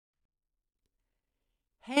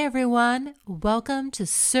Hey everyone, welcome to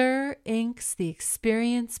Sir Inc.'s The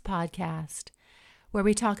Experience podcast, where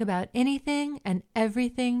we talk about anything and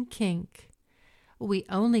everything kink. We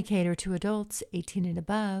only cater to adults 18 and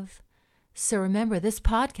above, so remember this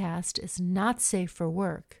podcast is not safe for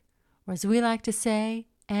work, or as we like to say,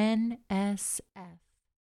 NSF.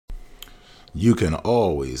 You can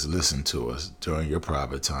always listen to us during your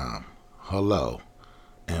private time. Hello,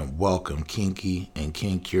 and welcome kinky and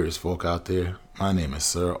kink-curious folk out there. My name is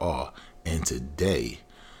Sir Aw, and today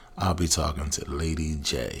I'll be talking to Lady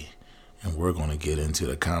J, and we're going to get into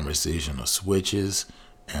the conversation of switches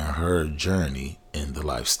and her journey in the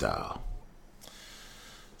lifestyle.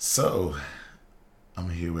 So, I'm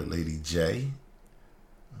here with Lady J.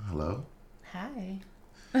 Hello. Hi.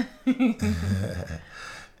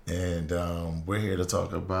 And we're here to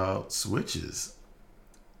talk about switches.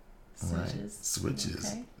 Switches. Right?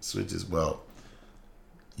 Switches. Okay. Switches. Well,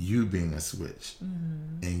 you being a switch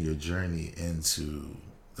and your journey into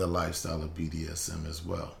the lifestyle of BDSM as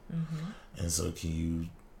well. And so can you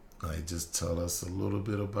just tell us a little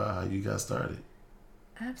bit about how you got started?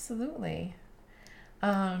 Absolutely.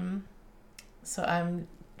 So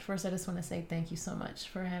first I just want to say thank you so much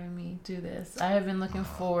for having me do this. I have been looking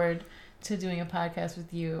forward to doing a podcast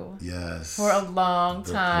with you. Yes. For a long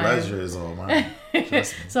time. The pleasure is all mine. Trust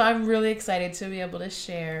me. So I'm really excited to be able to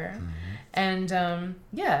share. And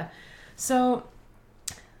so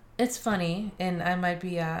it's funny, and I might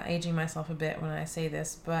be aging myself a bit when I say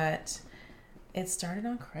this, but it started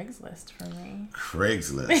on Craigslist for me.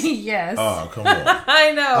 Craigslist? Yes. Oh, come on.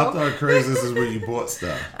 I know. I thought Craigslist is where you bought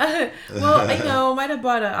stuff. Well, might have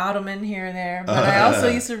bought an ottoman here and there, but I also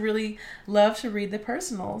used to really love to read the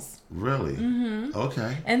personals. Really?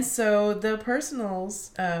 Okay. And so the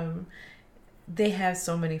personals, they have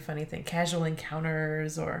so many funny things, casual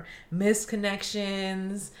encounters or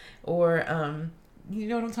misconnections or, you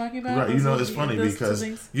know what I'm talking about? Right. It's funny because,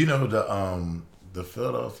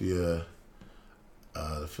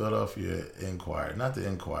 the Philadelphia Inquirer, not the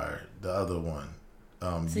Inquirer, the other one.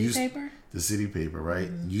 City Paper? The City Paper, right?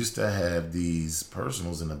 Used to have these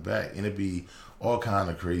personals in the back, and it'd be all kind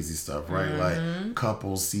of crazy stuff, right? Like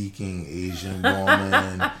couple seeking Asian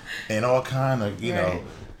woman, and all kind of,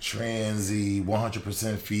 transy,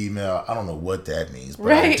 100% female. I don't know what that means,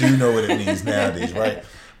 but I do know what it means nowadays, right?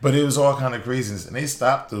 But it was all kind of craziness, and they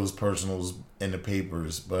stopped those personals in the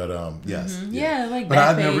papers. But yes, yeah, like. But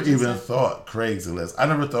I never even thought Craigslist. I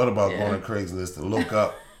never thought about going to Craigslist to look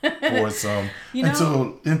up for some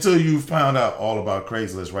until you found out all about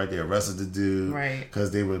Craigslist. Right, they arrested the dude, right? Because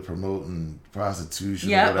they were promoting prostitution.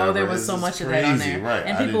 Yeah. Or whatever. There was so much of that on there, right?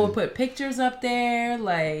 And people would put pictures up there,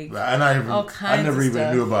 like all kinds. I never of even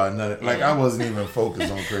stuff. knew about none. Like I wasn't even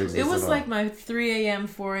focused on Craigslist. It was like my 3 a.m.,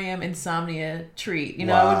 4 a.m. insomnia treat.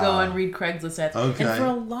 I would go and read Craigslist ads. Okay. And for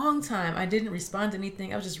a long time, I didn't respond to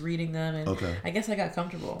anything. I was just reading them, and I guess I got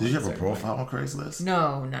comfortable. Did you have a profile on Craigslist?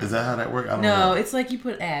 No. Is that how that worked? I don't know. It's like you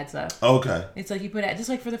put ads up. Okay. It's like you put ads, just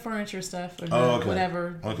like for the furniture stuff or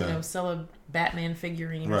whatever. Okay. Sell a Batman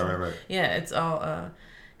figurine. Right. Yeah, it's all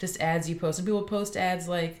just ads you post, and people post ads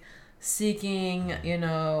like seeking,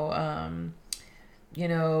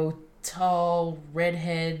 tall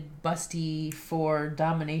redhead busty for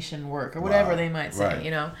domination work or whatever they might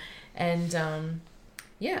say, and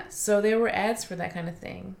so there were ads for that kind of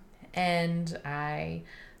thing, and I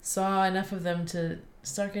saw enough of them to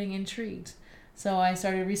start getting intrigued. So I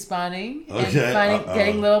started responding and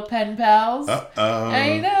getting little pen pals.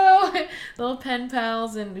 I know, little pen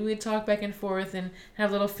pals, and we would talk back and forth and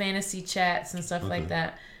have little fantasy chats and stuff like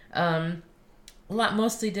that.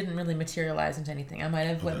 Mostly didn't really materialize into anything. I might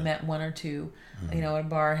have met one or two, at a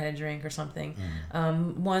bar, had a drink or something.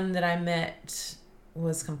 One that I met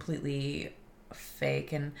was completely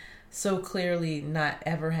fake and so clearly not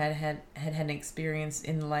ever had an experience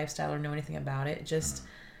in the lifestyle or know anything about it. Just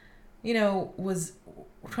was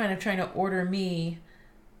trying to order me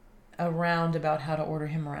around about how to order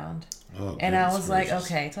him around. And I was like,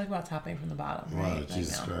 okay, talk about topping from the bottom. Right,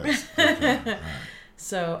 Jesus Christ. Okay.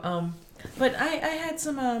 So, but I had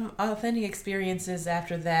some authentic experiences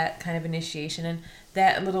after that kind of initiation, and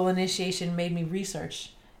that little initiation made me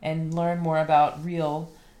research and learn more about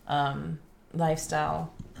real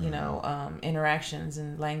lifestyle, interactions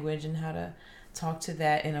and language and how to talk to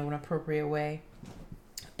that in an appropriate way.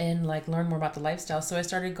 And learn more about the lifestyle. So I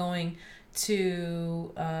started going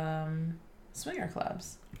to swinger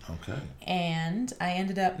clubs. Okay. And I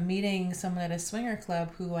ended up meeting someone at a swinger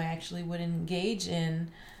club who I actually would engage in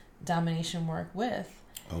domination work with.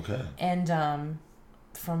 Okay. And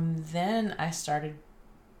from then I started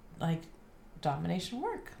domination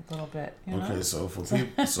work a little bit. Okay, so for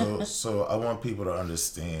people, so I want people to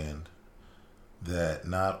understand that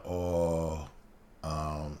not all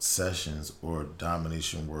sessions or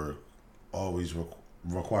domination work always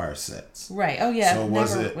require sex. Right. Oh yeah. So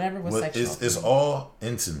never was sexual. It's all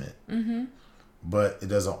intimate, but it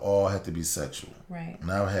doesn't all have to be sexual. Right.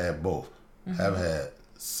 And I've had both. I've had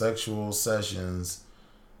sexual sessions,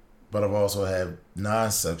 but I've also had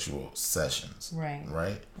non-sexual sessions. Right.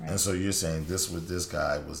 Right. And so you're saying this with this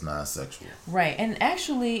guy was non-sexual. Right. And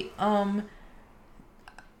actually, all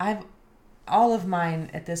of mine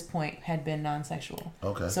at this point had been non-sexual.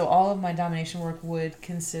 Okay. So all of my domination work would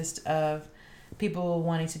consist of people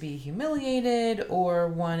wanting to be humiliated or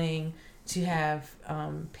wanting to have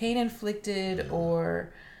pain inflicted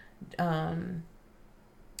or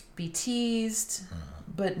be teased,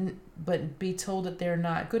 but be told that they're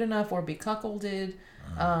not good enough or be cuckolded.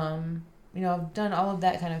 I've done all of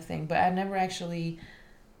that kind of thing, but I've never actually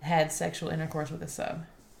had sexual intercourse with a sub.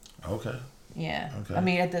 Okay. Yeah. Okay. I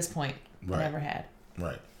mean, at this point, right. I never had.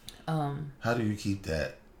 Right. How do you keep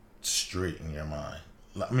that straight in your mind?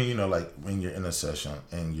 I mean, like when you're in a session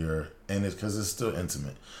and it's because it's still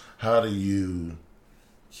intimate. How do you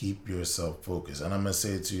keep yourself focused? And I'm gonna say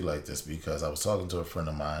it to you like this because I was talking to a friend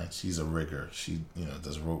of mine. She's a rigger. She,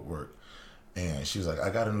 does rope work, and she was like, "I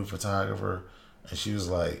got a new photographer," and she was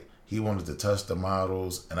like, he wanted to touch the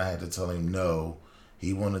models, and I had to tell him no.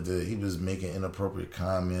 He was making inappropriate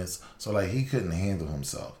comments, so like he couldn't handle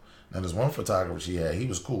himself. Now there's one photographer she had. He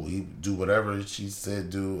was cool. He'd do whatever she said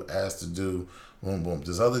do, asked to do. Boom, boom.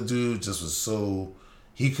 This other dude just was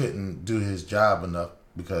he couldn't do his job enough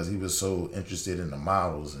because he was so interested in the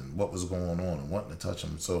models and what was going on and wanting to touch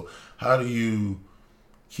them. So how do you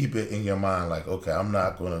keep it in your mind like, okay, I'm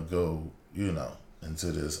not going to go,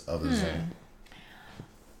 into this other zone?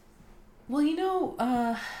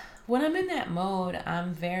 Well, when I'm in that mode,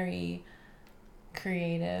 I'm very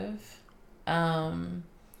creative.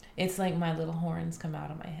 It's like my little horns come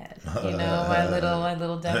out of my head, my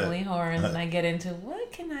little devilly horns, and I get into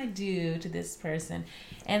what can I do to this person,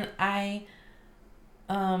 and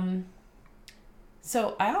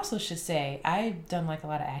so I also should say I've done like a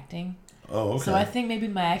lot of acting. Oh, okay. So I think maybe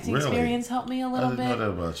my acting experience helped me a little bit. I didn't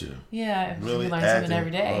know that about you. Yeah, really? You learn something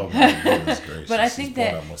every day. Oh my goodness gracious. But I think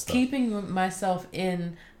that keeping myself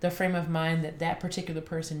in the frame of mind that particular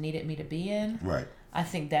person needed me to be in, right? I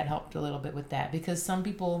think that helped a little bit with that because some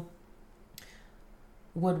people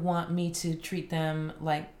would want me to treat them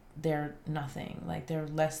like they're nothing, like they're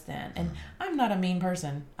less than. And I'm not a mean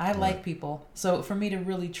person. I like people. So for me to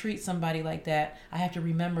really treat somebody like that, I have to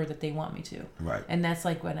remember that they want me to. Right. And that's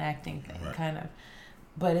like an acting thing, kind of.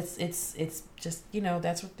 But it's just,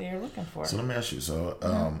 that's what they're looking for. So let me ask you,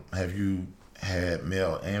 have you had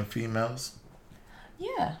male and females?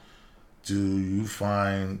 Yeah. Do you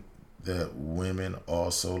find that women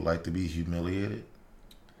also like to be humiliated?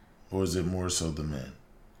 Or is it more so the men?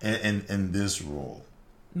 In this role?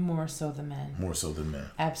 More so the men. More so the men.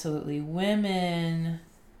 Absolutely. Women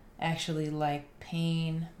actually like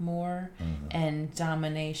pain more and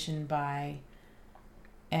domination by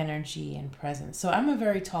energy and presence. So I'm a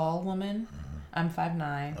very tall woman. I'm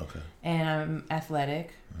 5'9". Okay. And I'm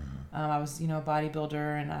athletic. I was, a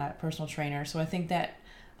bodybuilder and a personal trainer. So I think that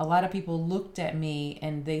a lot of people looked at me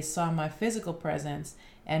and they saw my physical presence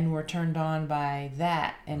and were turned on by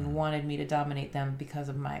that and wanted me to dominate them because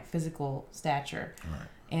of my physical stature. Right.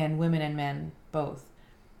 And women and men both.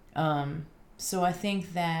 So I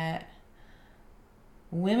think that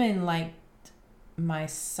women liked my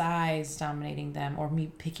size dominating them or me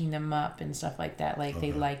picking them up and stuff like that. Like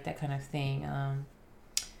they liked that kind of thing.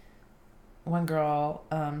 One girl,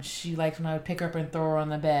 she liked when I would pick her up and throw her on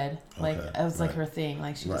the bed. Like it was like her thing.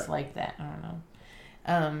 Like she just liked that. I don't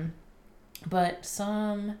know. But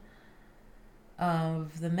some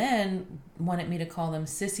of the men wanted me to call them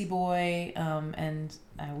sissy boy, and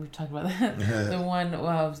we've talked about that. The one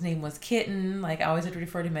whose name was Kitten. Like I always had to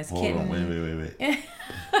refer to him as Kitten. Hold on, wait.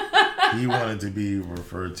 He wanted to be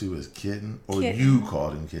referred to as Kitten, or you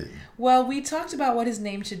called him Kitten? Well, we talked about what his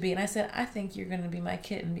name should be, and I said, I think you're going to be my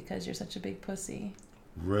kitten because you're such a big pussy.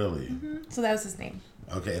 Really? Mm-hmm. So that was his name.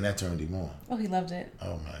 Okay, and that turned him on. Oh, he loved it.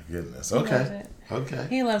 Oh my goodness. Okay. Okay.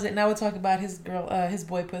 He loves it. Now we'll talk about his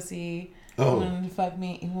boy pussy. Oh. He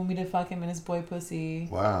wanted me to fuck him in his boy pussy.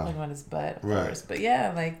 Wow. Talking about his butt, of course. But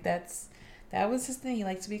yeah, like that was his thing. He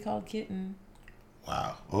liked to be called Kitten.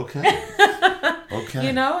 Wow. Okay.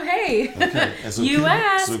 Okay. Hey. Okay. And so you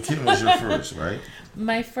asked. So Kitten was your first, right?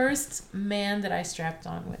 My first man that I strapped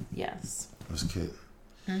on with, yes. Was Kitten.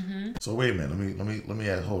 Mm-hmm. So wait a minute. Let me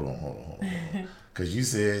ask. Hold on. Because you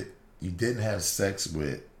said you didn't have sex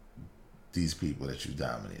with these people that you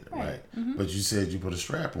dominated, right? Mm-hmm. But you said you put a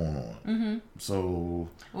strap on. Mm-hmm. So,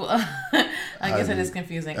 well, I guess it is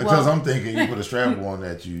confusing. Because I'm thinking you put a strap on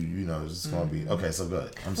that you know it's going to be okay. So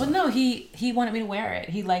good. I'm sorry. Well, no, he wanted me to wear it.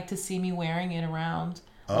 He liked to see me wearing it around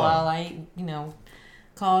while I,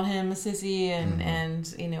 called him a sissy and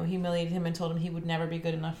humiliated him and told him he would never be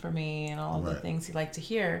good enough for me and all of the things he liked to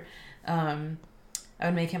hear. I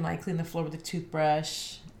would make him clean the floor with a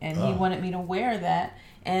toothbrush, and he wanted me to wear that.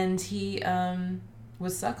 And he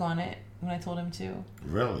would suck on it when I told him to.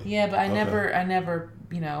 Really? Yeah, but I never,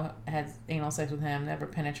 had anal sex with him. Never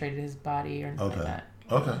penetrated his body or anything like that.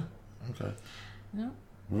 Okay. No.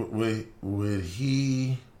 Would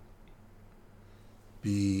he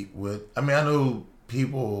be with? I mean, I know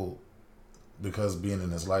people because being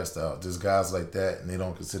in this lifestyle, there's guys like that, and they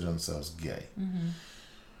don't consider themselves gay. Mm-hmm.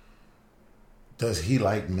 Does he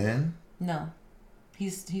like men? No,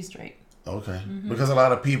 he's straight. Okay. Mm-hmm. Because a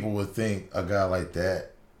lot of people would think a guy like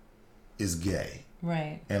that is gay.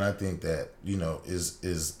 Right. And I think that,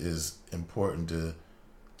 is important to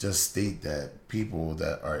just state that people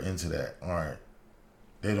that are into that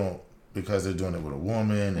they don't, because they're doing it with a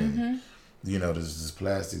woman and, there's this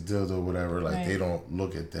plastic dildo or whatever, they don't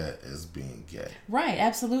look at that as being gay. Right.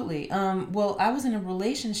 Absolutely. Well, I was in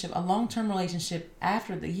a long-term relationship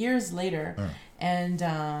after the years later,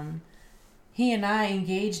 and, he and I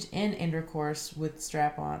engaged in intercourse with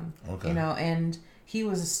strap-on, and he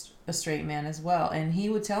was a straight man as well. And he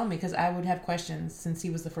would tell me, because I would have questions since he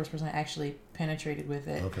was the first person I actually penetrated with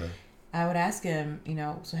it. Okay. I would ask him,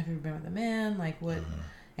 so have you ever been with a man? What? Mm-hmm.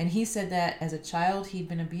 And he said that as a child, he'd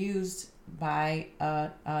been abused by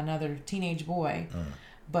another teenage boy,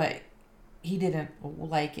 but he didn't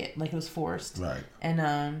like it. It was forced. Right.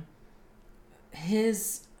 And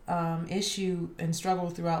his issue and struggle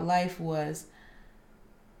throughout life was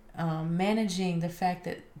managing the fact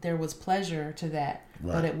that there was pleasure to that,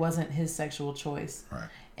 but it wasn't his sexual choice. Right.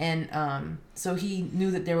 And so he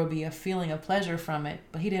knew that there would be a feeling of pleasure from it,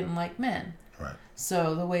 but he didn't like men. Right.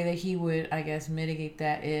 So the way that he would, I guess, mitigate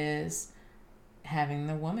that is having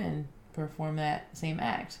the woman perform that same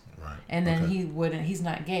act. Right. And then he's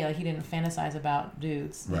not gay. He didn't fantasize about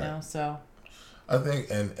dudes, so... I think,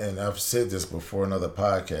 and I've said this before in other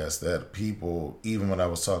podcasts, that people, even when I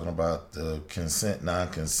was talking about the consent,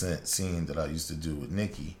 non-consent scene that I used to do with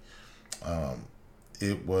Nikki,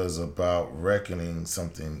 it was about reckoning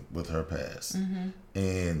something with her past. Mm-hmm.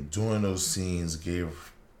 And doing those scenes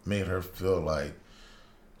made her feel like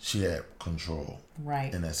she had control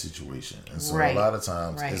in that situation. And so a lot of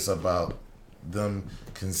times it's about them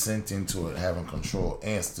consenting to it, having control,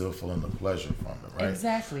 and still feeling the pleasure from it, right?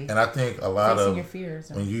 Exactly. And I think a lot Facing of your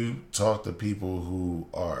fears. When you talk to people who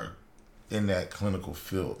are in that clinical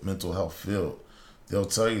field, mental health field, they'll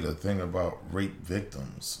tell you the thing about rape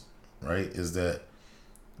victims, right, is that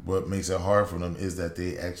what makes it hard for them is that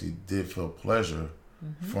they actually did feel pleasure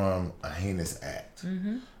from a heinous act,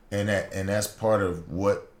 and that's part of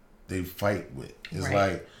what they fight with.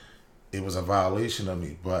 It's it was a violation of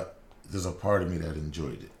me, but there's a part of me that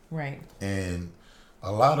enjoyed it. Right. And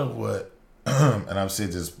a lot of what, and I've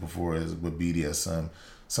said this before, is with BDSM,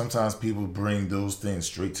 sometimes people bring those things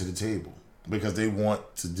straight to the table because they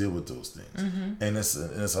want to deal with those things. Mm-hmm. And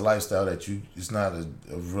it's a lifestyle that it's not a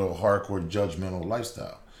real hardcore judgmental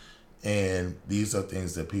lifestyle. And these are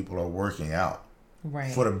things that people are working out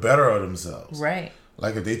for the better of themselves. Right.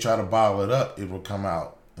 If they try to bottle it up, it will come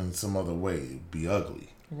out in some other way. It'd be ugly.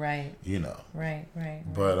 Right. Right.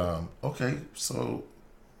 But okay, so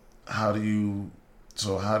how do you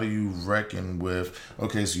reckon with,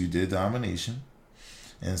 okay, so you did domination,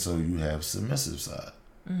 and so you have submissive side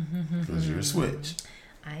because you're a switch.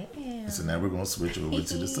 I am. So now we're going to switch over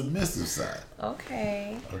to the submissive side.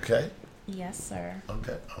 Okay. Yes, sir.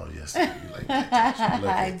 Okay. Oh, yes, sir. You like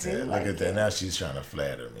that. Look at that. Now she's trying to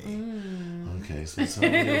flatter me. Okay, so tell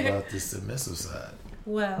me about the submissive side.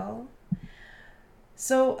 Well,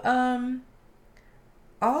 so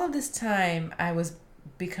all of this time I was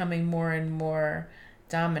becoming more and more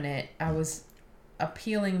dominant. I was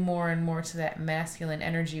appealing more and more to that masculine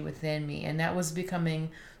energy within me, and that was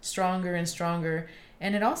becoming stronger and stronger.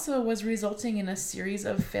 And it also was resulting in a series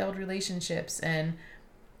of failed relationships. And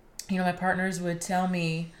my partners would tell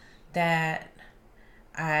me that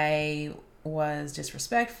I was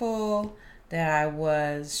disrespectful, that I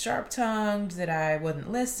was sharp-tongued, that I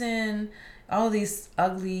wouldn't listen, all these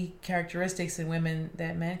ugly characteristics in women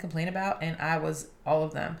that men complain about, and I was all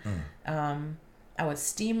of them. I would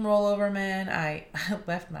steamroll over men. I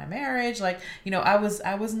left my marriage. I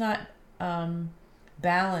was not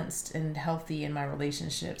balanced and healthy in my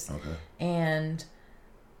relationships. Okay. And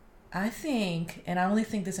I think, and I only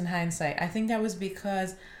think this in hindsight, I think that was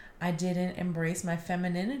because I didn't embrace my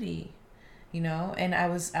femininity, and I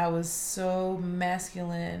was so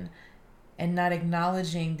masculine and not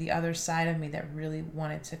acknowledging the other side of me that really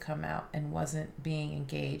wanted to come out and wasn't being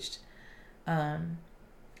engaged.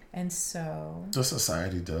 And so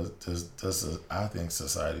society I think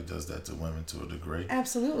society does that to women to a degree.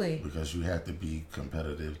 Absolutely. Because you have to be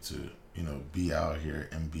competitive to, be out here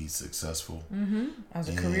and be successful. Mm-hmm. As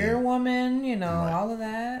a career woman, right. all of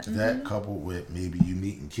that. Mm-hmm. That coupled with maybe you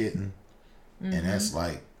meeting kitten, mm-hmm. and that's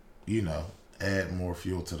like, add more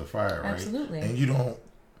fuel to the fire, right? Absolutely. And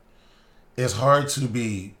it's hard to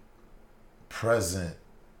be present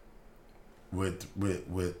with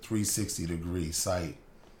 360 degree sight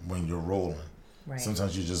when you're rolling. Right.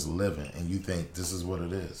 Sometimes you're just living and you think this is what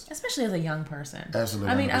it is. Especially as a young person.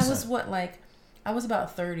 Absolutely. I mean, 100%. I was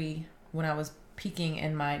about 30 when I was peaking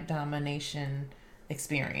in my domination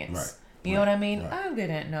experience. Right. You know what I mean? Right. I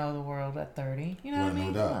didn't know the world at 30. You know what I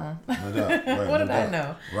mean? No doubt. No doubt. Right, what did I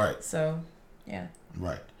know? Right. So, yeah.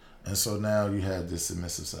 Right. And so now you have this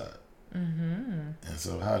submissive side. Mm-hmm. And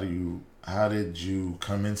so how did you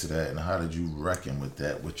come into that, and how did you reckon with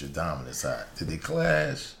that with your dominant side? Did they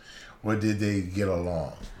clash or did they get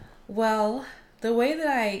along? Well, the way that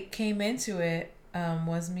I came into it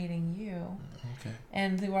was meeting you. Okay.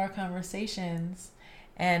 And through our conversations,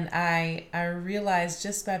 and I realized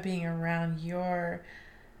just by being around your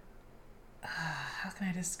how can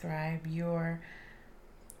I describe your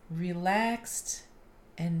relaxed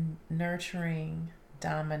and nurturing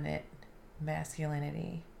dominant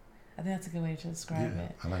masculinity. I think that's a good way to describe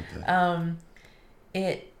it. I like that.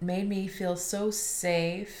 It made me feel so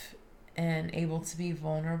safe and able to be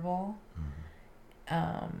vulnerable,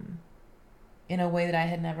 in a way that I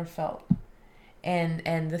had never felt.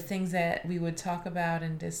 And the things that we would talk about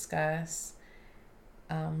and discuss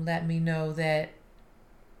let me know that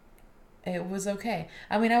it was okay.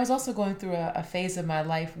 I mean, I was also going through a phase of my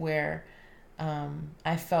life where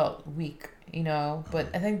I felt weak, but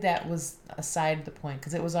I think that was aside the point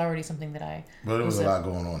because it was already something that I... But it was a lot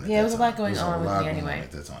going on at that time. Yeah, it was a lot going on with me anyway.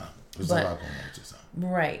 At that time. It was a lot going on at that time.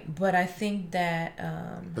 Right, but I think that...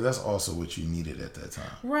 but that's also what you needed at that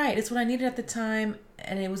time. Right, it's what I needed at the time,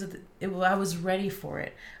 and I was ready for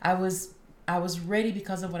it. I was ready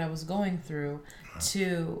because of what I was going through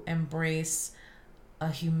to embrace a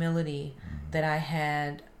humility that I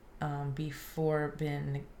had before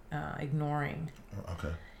been ignoring.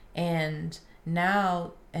 Okay. And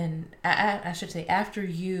now, and I should say, after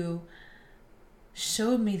you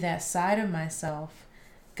showed me that side of myself,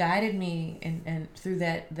 guided me and through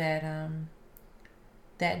that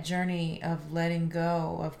journey of letting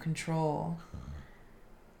go of control,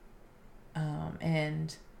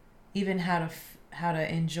 and even how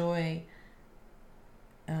to enjoy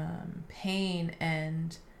pain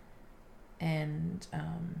and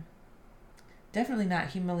definitely not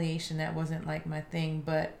humiliation. That wasn't like my thing,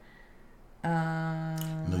 but no,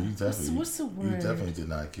 you definitely. What's the word? You definitely did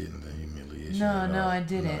not get into humiliation. No, I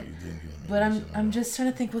didn't. No, you didn't get but I'm just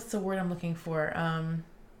trying to think. What's the word I'm looking for?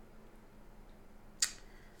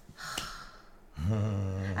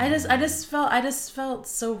 I just felt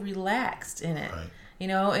so relaxed in it. Right.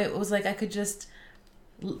 It was like I could just.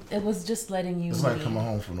 It was just letting you. It's like coming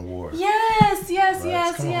home from the war. Yes.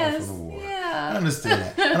 Home from the war. Yeah. I understand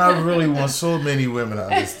that, and I really want so many women to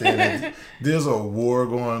understand that there's a war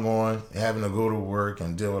going on, having to go to work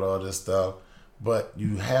and deal with all this stuff, but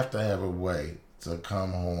you have to have a way to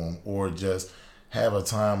come home or just have a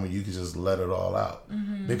time where you can just let it all out.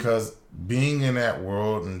 Mm-hmm. Because being in that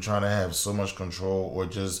world and trying to have so much control or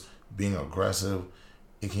just being aggressive,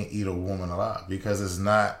 it can eat a woman alive because it's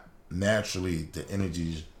not naturally the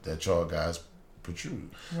energies that y'all guys protrude.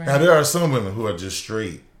 Right. Now, there are some women who are just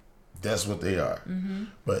straight. That's what they are. Mm-hmm.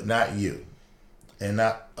 But not you and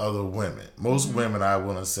not other women. Most women, I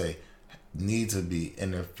want to say, need to be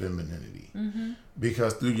in their femininity. Mm-hmm.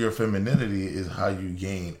 Because through your femininity is how you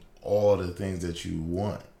gain all the things that you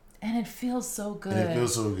want. And it feels so good.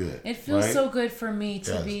 It feels so good for me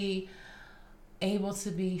to be able to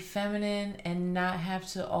be feminine and not have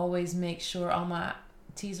to always make sure all my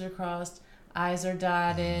T's are crossed, I's are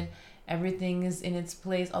dotted, everything is in its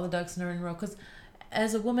place, all the ducks are in a row. Because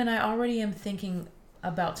as a woman, I already am thinking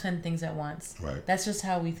about 10 things at once. Right. That's just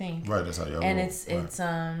how we think. Right. That's how you. And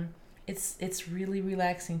it's really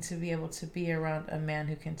relaxing to be able to be around a man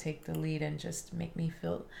who can take the lead and just make me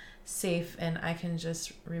feel safe and I can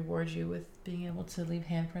just reward you with being able to leave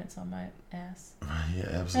handprints on my ass. Yeah,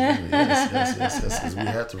 absolutely. Yes. Because we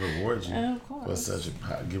have to reward you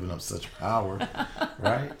for giving up such power,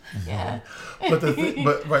 right? Yeah.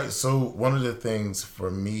 But so one of the things for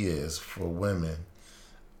me is for women,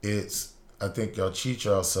 I think y'all cheat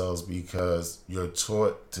yourselves because you're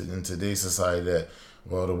taught in today's society that,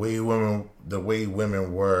 well, the way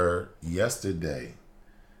women were yesterday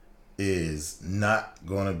is not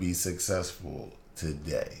going to be successful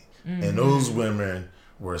today. Mm-hmm. And those women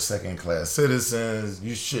were second-class citizens.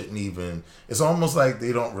 You shouldn't even... It's almost like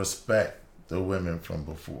they don't respect the women from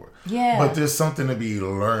before. Yeah. But there's something to be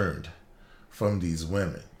learned from these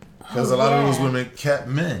women. Because a lot of those women kept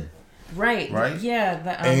men. Right. Yeah,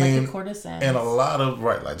 like the courtesans. And a lot of...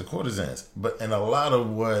 Right, like the courtesans. And a lot of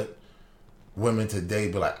what women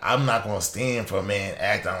today be like, I'm not going to stand for a man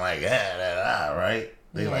acting like that, right?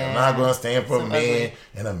 They like, I'm not going to stand for a man ugly.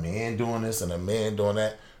 And a man doing this and a man doing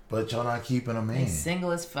that. But y'all not keeping a man. They're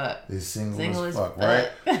single as fuck. They're single as fuck,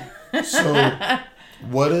 right? So,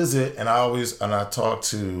 what is it? And I talk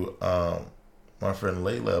to my friend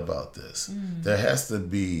Layla about this. Mm-hmm. There has to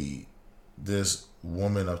be this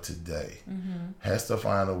woman of today has to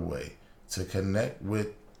find a way to connect with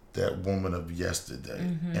that woman of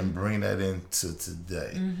yesterday and bring that into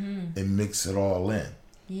today and mix it all in.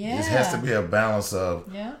 Yeah. It has to be a balance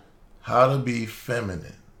of how to be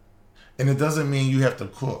feminine. And it doesn't mean you have to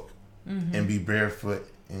cook and be barefoot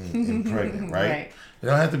and pregnant, right? It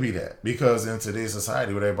don't have to be that. Because in today's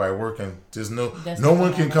society with everybody working, there's no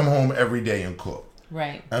one can come home every day and cook.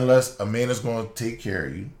 Right. Unless a man is going to take care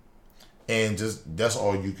of you. And just that's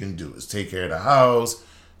all you can do is take care of the house,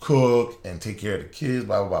 cook, and take care of the kids,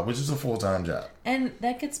 blah, blah, blah, which is a full-time job. And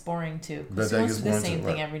that gets boring too. Because you want to do the same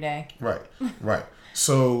thing every day. Right.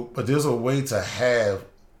 So, but there's a way to have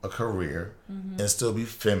a career and still be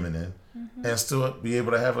feminine and still be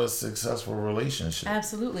able to have a successful relationship.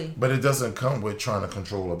 Absolutely. But it doesn't come with trying to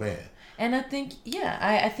control a man. And I think,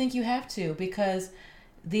 I think you have to, because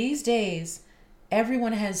these days,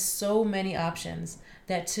 everyone has so many options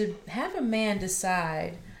that to have a man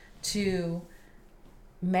decide to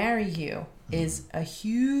marry you is a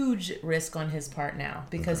huge risk on his part now,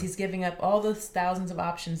 because he's giving up all those thousands of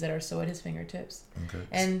options that are so at his fingertips. Okay.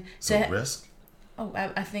 And so risk? Oh,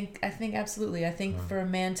 I think absolutely. I think for a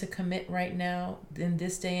man to commit right now in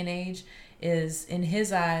this day and age is, in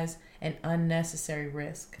his eyes, an unnecessary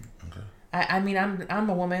risk. Okay. I mean, I'm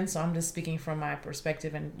a woman, so I'm just speaking from my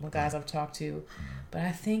perspective and what guys I've talked to. But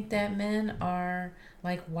I think that men are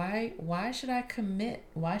like, why should I commit?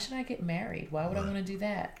 Why should I get married? Why would I want to do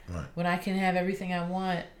that? Right. When I can have everything I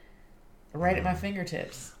want right at my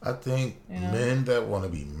fingertips. I think men that want to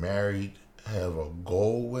be married have a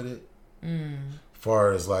goal with it.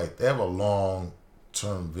 Far as like, they have a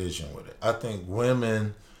long-term vision with it. I think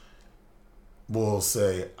women will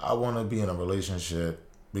say, I want to be in a relationship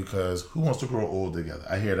because who wants to grow old together?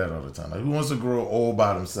 I hear that all the time. Like, who wants to grow old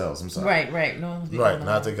by themselves? I'm sorry. Right. No,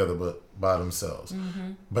 not together, but by themselves.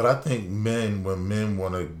 But I think when men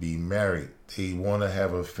want to be married, they want to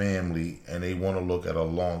have a family and they want to look at a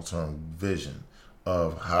long-term vision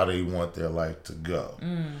of how they want their life to go.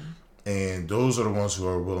 And those are the ones who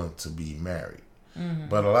are willing to be married.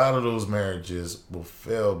 But a lot of those marriages will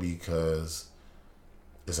fail because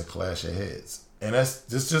it's a clash of heads. And it's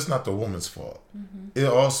just not the woman's fault. It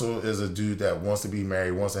also is a dude that wants to be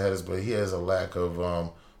married, wants to have this, but he has a lack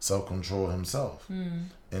of self-control himself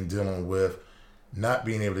in dealing with not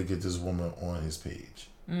being able to get this woman on his page.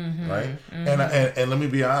 Right? And let me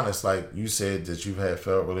be honest, like you said that you've had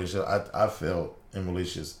failed relationships. I failed in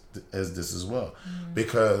relationships as this as well.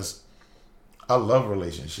 Because I love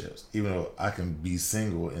relationships, even though I can be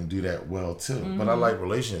single and do that well too. But I like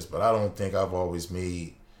relationships, but I don't think I've always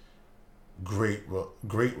made great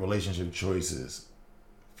relationship choices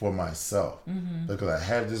for myself because I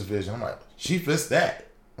have this vision. I'm like, she fits that,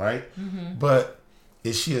 right? But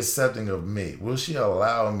is she accepting of me? Will she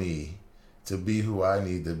allow me to be who I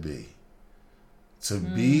need to be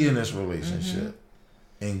be in this relationship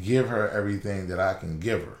and give her everything that I can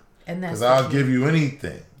give her? Because I'll give you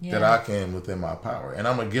anything that I can within my power. And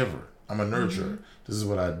I'm a giver. I'm a nurturer. This is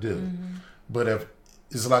what I do. But if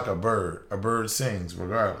it's like a bird sings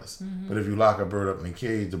regardless. But if you lock a bird up in a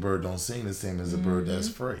cage, the bird don't sing the same as a bird that's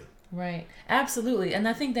free. Right. Absolutely. And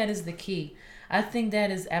I think that is the key. I think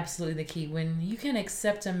that is absolutely the key. When you can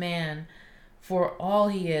accept a man for all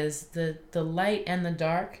he is, the light and the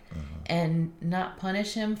dark, and not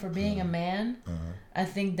punish him for being a man, I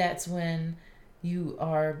think that's when you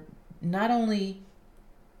are not only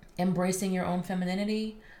embracing your own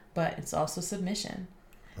femininity, but it's also submission.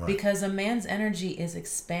 Right. Because a man's energy is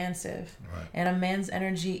expansive. Right. And a man's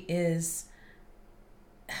energy is,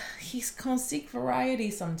 he's going to seek variety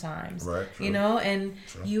sometimes. Right. True. You know, and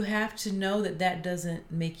True. you have to know that that doesn't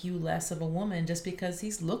make you less of a woman just because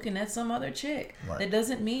he's looking at some other chick. Right. That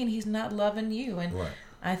doesn't mean he's not loving you. And Right.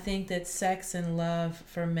 I think that sex and love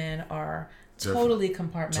for men are totally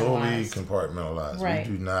compartmentalized. Totally compartmentalized. Right.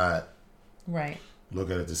 We do not Right. look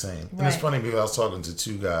at it the same. Right. And it's funny because I was talking to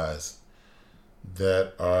two guys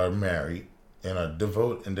that are married and are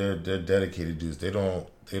devoted, and they're dedicated dudes. They don't.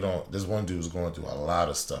 This one dude was going through a lot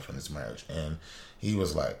of stuff in his marriage, and he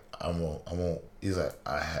was like, I won't. He's like,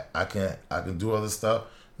 I can do other stuff.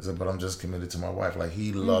 He said, but I'm just committed to my wife. Like,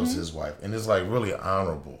 he loves his wife, and it's like really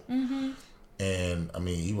honorable. Mm-hmm. And I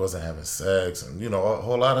mean, he wasn't having sex, and a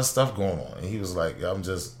whole lot of stuff going on. And he was like, I'm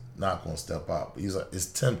just not gonna step out. But he's like, it's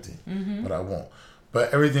tempting, but I won't.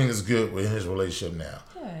 But everything is good with his relationship now.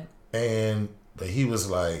 Good. But he was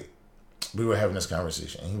like, we were having this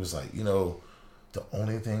conversation, and he was like, the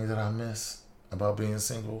only thing that I miss about being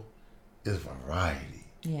single is variety.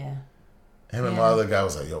 Yeah. Him and my other guy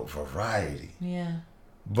was like, yo, variety. Yeah.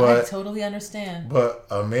 But I totally understand. But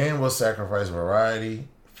a man will sacrifice variety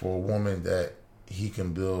for a woman that he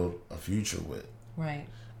can build a future with. Right.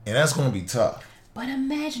 And that's going to be tough. But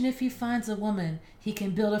imagine if he finds a woman he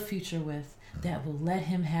can build a future with that will let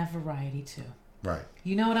him have variety too. Right.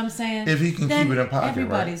 You know what I'm saying? If he can then keep it in pocket,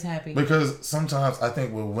 everybody's right? happy. Because sometimes I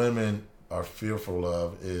think what women are fearful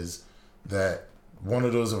of is that one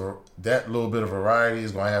of those, that little bit of variety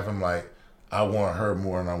is going to have him like, I want her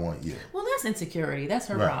more than I want you. Well, that's insecurity. That's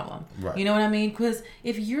her problem. Right. You know what I mean? Because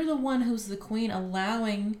if you're the one who's the queen,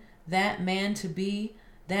 allowing that man to be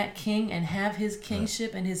that king and have his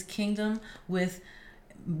kingship and his kingdom with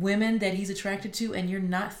women that he's attracted to, and you're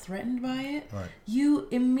not threatened by it, you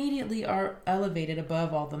immediately are elevated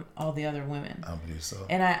above all the other women. I believe so.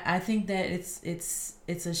 And I think that it's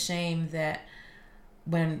a shame that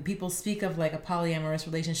when people speak of like a polyamorous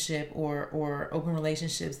relationship or open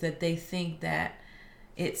relationships, that they think that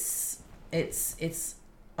it's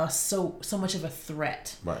so much of a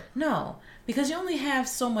threat. Right. No, because you only have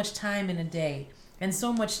so much time in a day and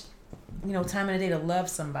so much time in a day to love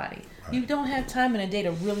somebody. Right. You don't have time in a day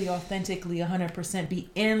to really authentically 100% be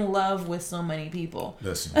in love with so many people.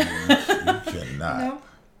 Listen, you cannot.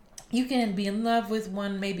 You can be in love with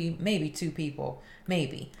one, maybe two people,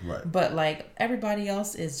 maybe. Right. But like everybody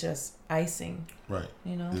else is just icing. Right.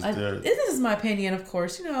 This is my opinion, of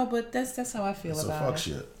course. But that's how I feel about it. It's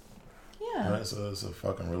a fuck shit. Yeah. Right. So it's a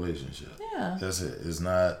fucking relationship. Yeah. That's it. It's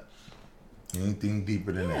not anything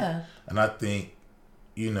deeper than that. And I think,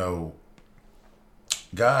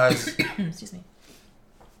 guys. Excuse me.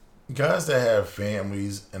 Guys that have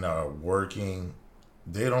families and are working,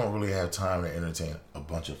 they don't really have time to entertain a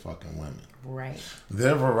bunch of fucking women. Right.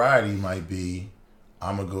 Their variety might be,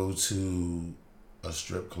 I'm going to go to a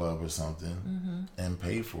strip club or something and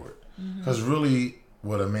pay for it. Because really,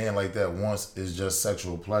 what a man like that wants is just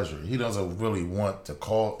sexual pleasure. He doesn't really want to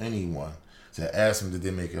call anyone to ask them did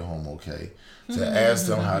they make it home okay, to ask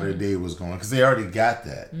them how their day was going, because they already got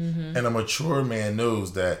that. And a mature man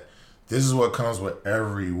knows that this is what comes with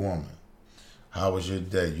every woman. How was your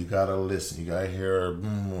day? You gotta listen. You gotta hear,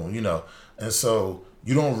 And so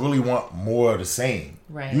you don't really want more of the same.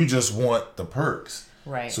 Right. You just want the perks.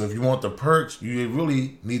 Right. So if you want the perks, you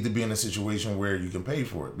really need to be in a situation where you can pay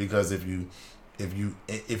for it. Because if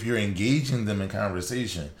you're engaging them in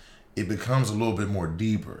conversation, it becomes a little bit more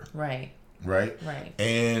deeper. Right. Right. Right.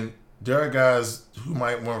 And there are guys who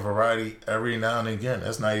might want variety every now and again.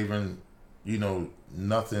 That's not even,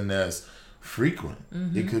 nothing that's frequent.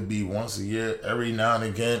 It could be once a year, every now and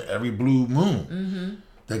again, every blue moon.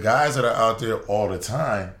 The guys that are out there all the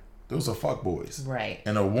time, those are fuckboys. Right.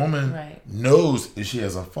 And a woman knows if she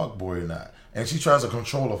has a fuckboy or not. And she tries to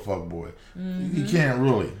control a fuckboy. You can't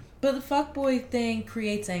really. But the fuckboy thing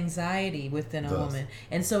creates anxiety within a woman.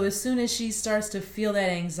 And so as soon as she starts to feel that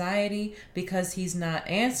anxiety because he's not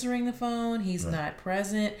answering the phone, he's not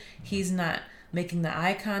present, he's not making the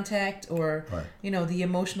eye contact or,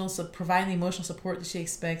 the providing the emotional support that she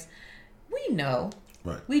expects, we know.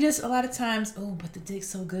 Right. We just, a lot of times, but the dick's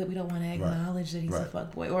so good, we don't want to acknowledge that he's a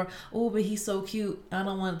fuckboy. Or, but he's so cute, I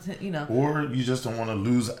don't want to, Or you just don't want to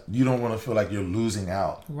lose, you don't want to feel like you're losing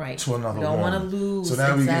out to another woman. Don't want to lose. So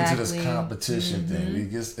now we get into this competition thing.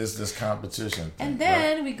 It's this competition thing. And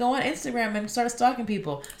then we go on Instagram and start stalking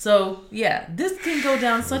people. So, this can go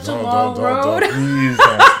down such a long road. Please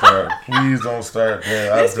don't start. Please don't start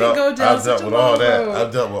there. I've dealt with all that.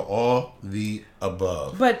 I've dealt with all the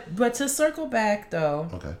above. But to circle back though,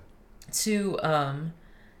 okay, to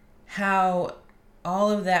how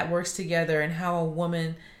all of that works together and how a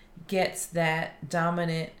woman gets that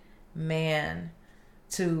dominant man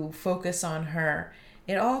to focus on her,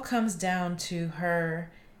 it all comes down to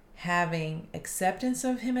her having acceptance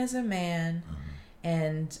of him as a man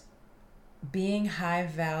and being high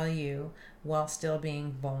value while still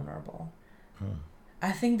being vulnerable.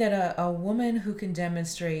 I think that a woman who can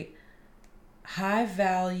demonstrate high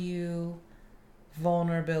value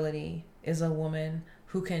vulnerability is a woman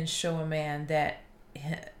who can show a man that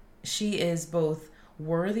she is both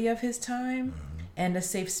worthy of his time and a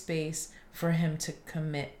safe space for him to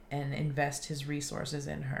commit and invest his resources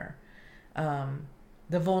in her.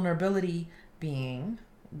 The vulnerability being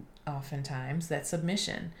oftentimes that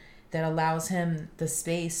submission that allows him the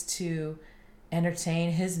space to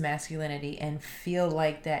entertain his masculinity and feel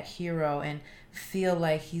like that hero and feel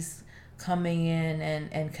like he's coming in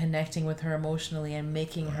and connecting with her emotionally and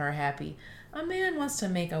making her happy. A man wants to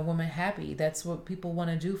make a woman happy. That's what people want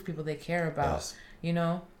to do for people they care about. Yes. You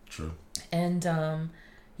know? True. And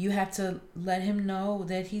you have to let him know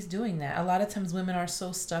that he's doing that. A lot of times women are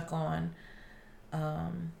so stuck on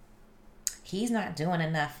he's not doing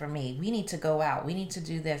enough for me. We need to go out. We need to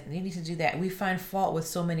do this. We need to do that. We find fault with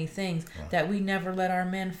so many things that we never let our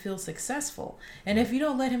men feel successful. And if you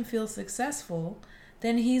don't let him feel successful,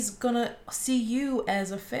 then he's going to see you as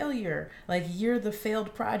a failure. Like you're the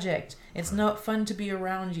failed project. It's not fun to be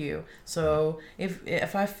around you. So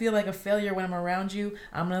if I feel like a failure when I'm around you,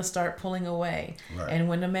 I'm going to start pulling away. Right. And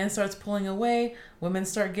when the man starts pulling away, women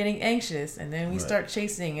start getting anxious. And then we start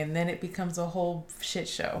chasing. And then it becomes a whole shit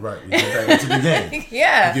show. Right. We get back into the game.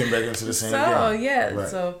 Yeah. We get back into the same game. So, yeah. Right.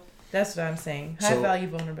 So that's what I'm saying. High value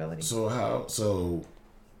vulnerability. So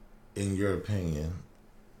in your opinion,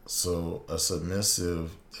 a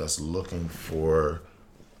submissive that's looking for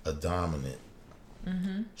a dominant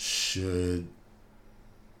should.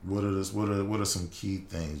 What are some key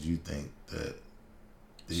things you think that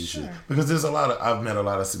they should? Because there's I've met a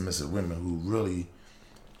lot of submissive women who really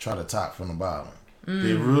try to top from the bottom.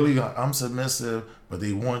 They really I'm submissive, but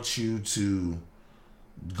they want you to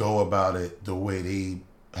go about it the way they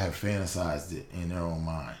have fantasized it in their own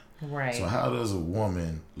mind. Right. So how does a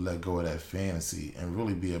woman let go of that fantasy and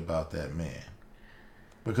really be about that man?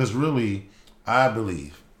 Because really, I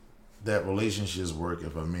believe that relationships work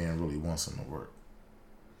if a man really wants them to work.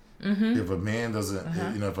 If a man doesn't,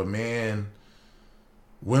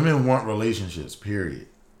 women want relationships, period.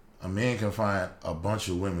 A man can find a bunch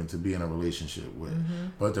of women to be in a relationship with.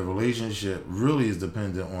 But the relationship really is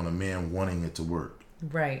dependent on a man wanting it to work.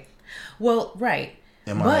 Right. Well, right.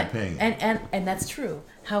 In my opinion. And that's true.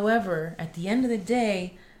 However, at the end of the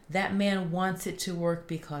day, that man wants it to work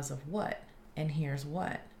because of what? And here's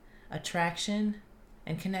what. Attraction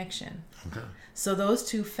and connection. Okay. So those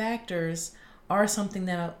two factors are something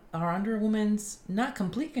that are under a woman's not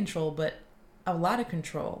complete control, but a lot of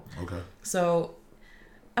control. Okay. So,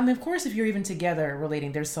 I mean, of course, if you're even together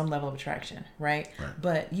relating, there's some level of attraction, right?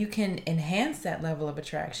 But you can enhance that level of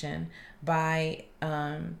attraction by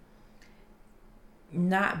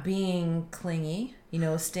not being clingy,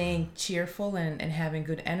 staying cheerful and having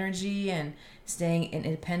good energy and staying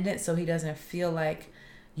independent so he doesn't feel like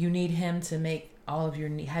you need him to make all your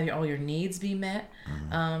needs be met.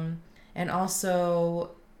 And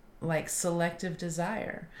also like selective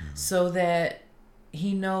desire so that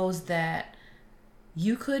he knows that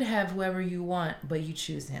you could have whoever you want, but you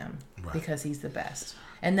choose him because he's the best.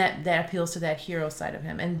 And that appeals to that hero side of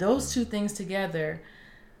him. And those two things together,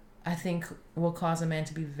 I think, will cause a man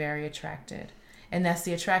to be very attracted. And that's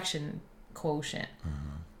the attraction quotient.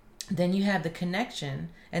 Then you have the connection,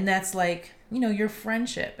 and that's like, your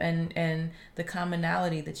friendship and the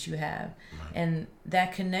commonality that you have. And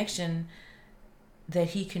that connection that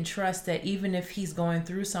he can trust that even if he's going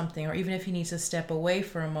through something or even if he needs to step away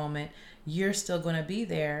for a moment, you're still going to be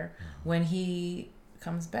there when he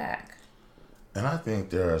comes back. And I think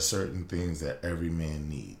there are certain things that every man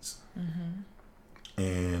needs.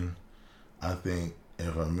 And I think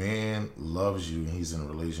if a man loves you and he's in a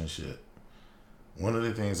relationship, one of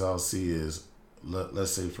the things I'll see is,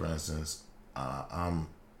 let's say, for instance, I'm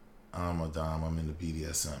a dom, I'm in the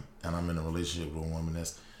BDSM, and I'm in a relationship with a woman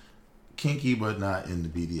that's kinky but not in the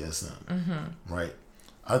BDSM, right?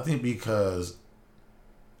 I think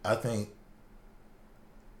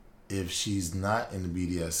if she's not in the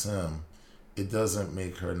BDSM, it doesn't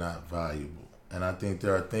make her not valuable. And I think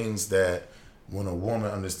there are things that when a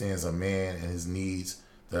woman understands a man and his needs,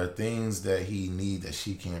 there are things that he needs that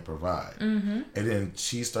she can't provide. And then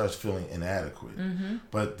she starts feeling inadequate.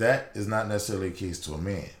 But that is not necessarily the case to a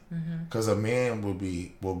man. Because a man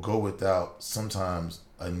will go without sometimes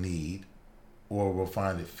a need or will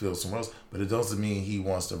find it filled somewhere else, but it doesn't mean he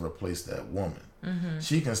wants to replace that woman. Mm-hmm.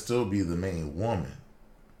 She can still be the main woman.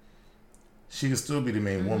 She can still be the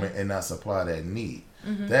main woman and not supply that need.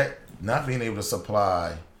 Mm-hmm. That not being able to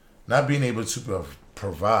supply, not being able to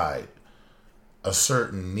provide a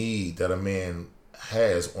certain need that a man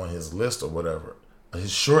has on his list or whatever,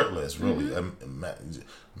 his short list really. Mm-hmm.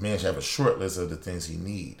 A man should have a short list of the things he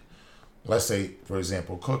need. Let's say, for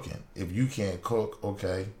example, cooking. If you can't cook,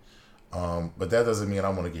 okay, but that doesn't mean I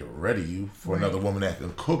want to get rid of you for another woman that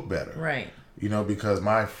can cook better. Right. You know, because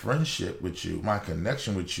my friendship with you, my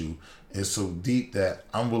connection with you is so deep that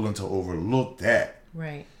I'm willing to overlook that.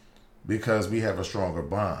 Right. Because we have a stronger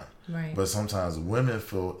bond. Right. But sometimes women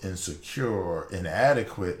feel insecure or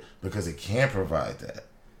inadequate because they can't provide that.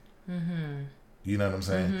 Mm-hmm. You know what I'm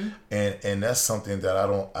saying? Mm-hmm. And that's something that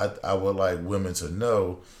I would like women to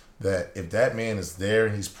know, that if that man is there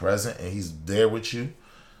and he's present and he's there with you,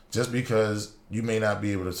 just because you may not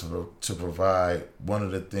be able to provide one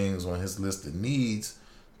of the things on his list of needs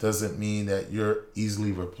doesn't mean that you're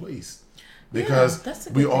easily replaced. Because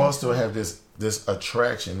we all still have this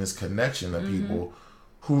attraction, this connection of people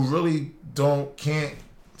who really can't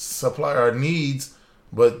supply our needs,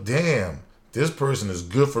 but damn, this person is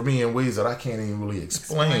good for me in ways that I can't even really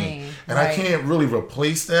explain. And I can't really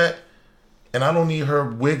replace that. And I don't need her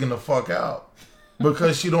wigging the fuck out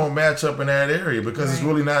because she don't match up in that area, because it's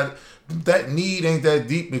really not, that need ain't that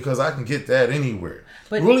deep, because I can get that anywhere.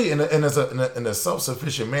 But really, in a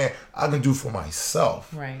self-sufficient man, I can do for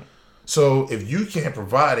myself. Right. So if you can't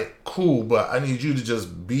provide it, cool, but I need you to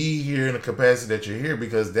just be here in the capacity that you're here,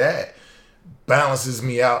 because that balances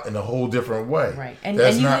me out in a whole different way. Right.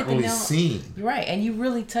 That's not really seen. Right. And you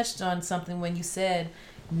really touched on something when you said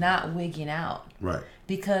not wigging out. Right.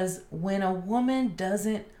 Because when a woman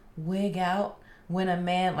doesn't wig out, when a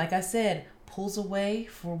man, like I said, pulls away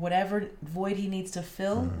for whatever void he needs to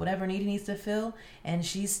fill, whatever need he needs to fill, and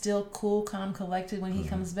she's still cool, calm, collected when he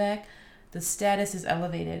comes back, the status is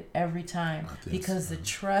elevated every time, because the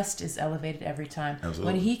trust is elevated every time. Absolutely.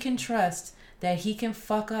 When he can trust that he can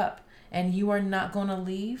fuck up and you are not going to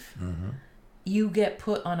leave, you get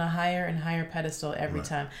put on a higher and higher pedestal every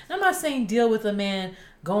time. And I'm not saying deal with a man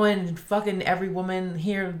going and fucking every woman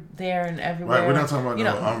here, there, and everywhere. Right, we're not talking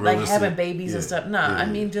about like having babies and stuff. No, I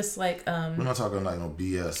mean just like we're not talking like no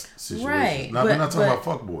BS situations. Right. We're not talking about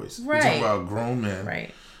fuckboys. Right. We're talking about grown men.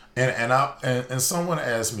 Right. And someone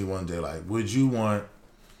asked me one day, like, would you want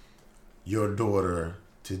your daughter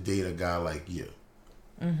to date a guy like you?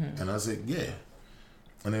 And I said, yeah.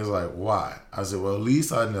 And they was like, why? I said, well, at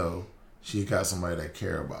least I know she got somebody that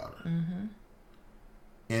care about her.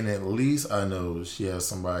 And at least I know she has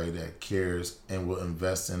somebody that cares and will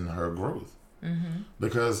invest in her growth.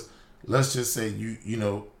 Because let's just say you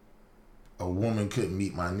know, a woman couldn't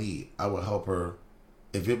meet my need. I would help her.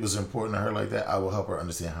 If it was important to her like that, I will help her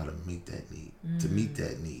understand how to meet that need, to meet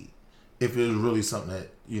that need. If it was really something that,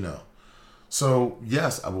 you know. So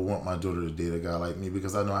yes, I would want my daughter to date a guy like me,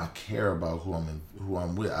 because I know I care about who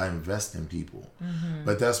I'm with. I invest in people.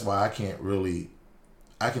 But that's why I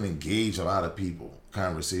can engage a lot of people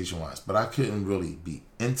conversation wise, but I couldn't really be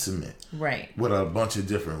intimate with a bunch of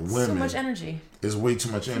different women. So much energy. It's way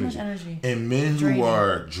too much energy. And men who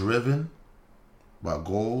are driven by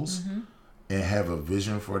goals and have a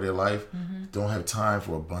vision for their life don't have time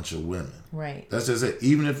for a bunch of women. Right. That's just it.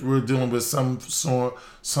 Even if we're dealing with some form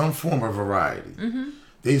of variety,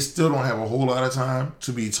 they still don't have a whole lot of time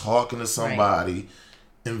to be talking to somebody,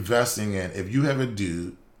 investing in. If you have a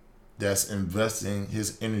dude that's investing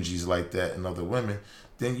his energies like that in other women,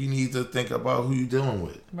 then you need to think about who you're dealing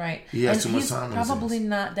with. Right. He has too much time. He's probably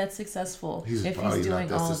not that successful if he's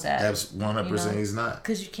doing all of that. 100% he's not.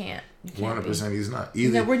 Because you can't. 100% he's not.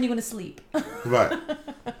 Either. When are you going to sleep? Right.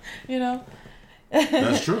 You know?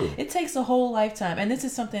 That's true. It takes a whole lifetime. And this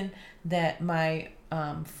is something that my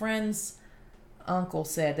friend's uncle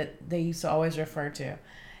said that they used to always refer to.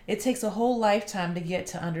 It takes a whole lifetime to get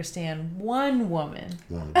to understand one woman.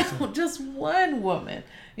 Just one woman.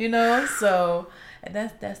 You know? So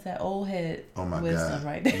that's that old head wisdom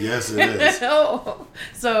right there. Yes, it is.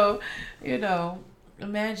 So, you know,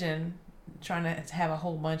 imagine trying to have a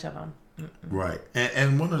whole bunch of them. Right.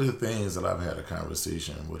 And one of the things that I've had a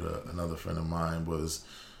conversation with another friend of mine was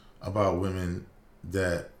about women,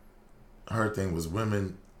 that her thing was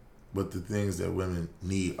women, but the things that women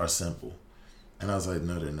need are simple. And I was like,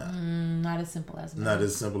 no, they're not. Not as simple as men. Not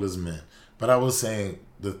as simple as men. But I was saying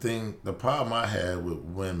the problem I had with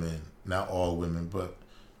women, not all women, but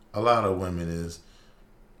a lot of women is,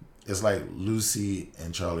 it's like Lucy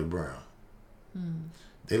and Charlie Brown.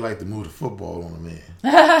 They like to move the football on a man.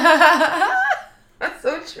 That's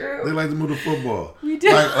so true. They like to move the football. We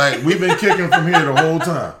do. Like we've been kicking from here the whole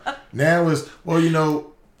time. Now it's,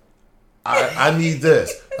 I need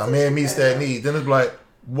this. A man meets that need. Then it's like,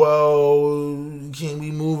 well, can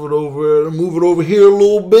we move it over here a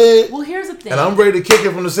little bit? Well, here's the thing. And I'm ready to kick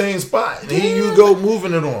it from the same spot. And here you go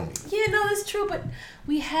moving it on me. Yeah, no, it's true, but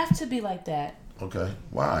we have to be like that. Okay.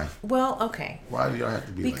 Why? Well, okay. Why do y'all have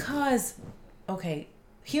to be like that? Because, okay,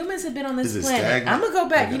 humans have been on this Is it planet. stagnant? I'm going to go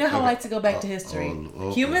back. Okay, You know how okay. I like to go back to history.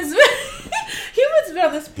 Okay. Humans have been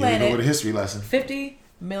on this Here we go planet. with a history lesson. 50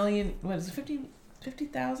 million, what is it,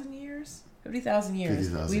 50,000 years? 50,000 years.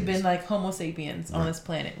 50,000 We've been years. like Homo sapiens on this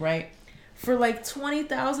planet, right? For like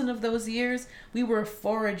 20,000 of those years, we were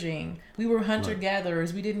foraging. We were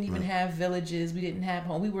hunter-gatherers. We didn't even have villages. We didn't have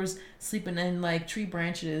home. We were sleeping in like tree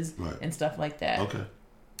branches and stuff like that. Okay.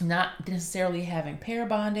 Not necessarily having pair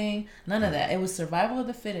bonding, none of that. It was survival of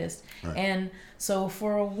the fittest. Right. And so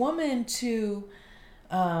for a woman to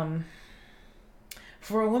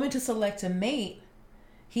select a mate,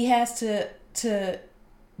 he has to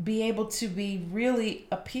be able to be really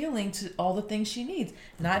appealing to all the things she needs.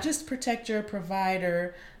 Not just protector,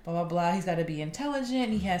 provider, blah, blah, blah. He's got to be intelligent.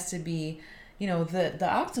 He has to be, the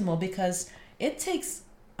optimal, because it takes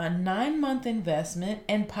a 9-month investment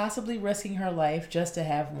and possibly risking her life just to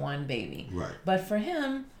have one baby. Right. But for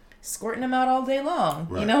him, squirting them out all day long.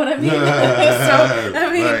 Right. You know what I mean? So,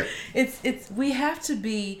 I mean, Right. it's we have to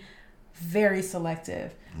be very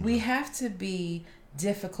selective. Mm-hmm. We have to be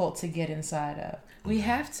difficult to get inside of. We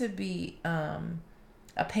have to be a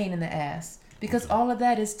pain in the ass, because all of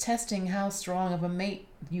that is testing how strong of a mate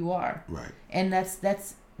you are. Right. And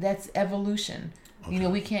that's evolution. Okay.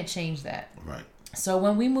 We can't change that. Right. So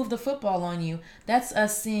when we move the football on you, that's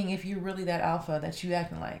us seeing if you're really that alpha that you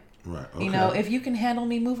acting like. Right. Okay. If you can handle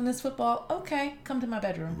me moving this football, okay, come to my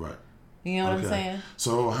bedroom. Right. You know what I'm saying?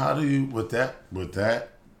 So how do you, with that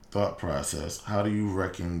thought process, how do you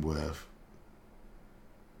reckon with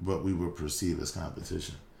what we would perceive as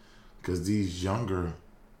competition? Because these younger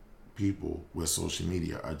people with social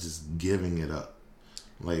media are just giving it up.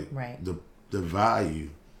 Like the value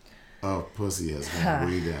of pussy has gone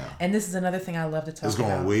way down. And this is another thing I love to talk about. It's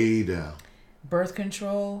going way down. Birth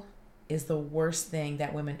control is the worst thing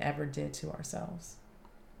that women ever did to ourselves.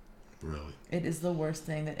 Really? It is the worst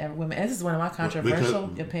thing that ever women. This is one of my controversial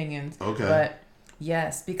opinions. Okay. But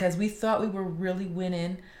yes, because we thought we were really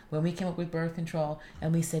winning when we came up with birth control,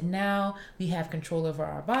 and we said now we have control over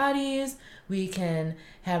our bodies. We can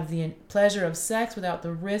have the pleasure of sex without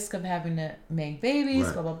the risk of having to make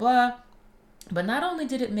babies. Blah blah blah. But not only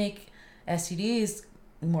did it make STDs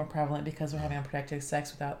more prevalent because we're having unprotected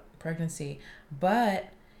sex without pregnancy, but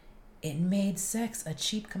it made sex a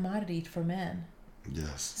cheap commodity for men.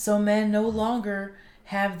 Yes. So men no longer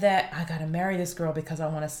have that, I gotta marry this girl because I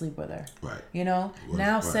want to sleep with her. Right.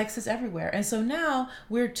 Now sex is everywhere. And so now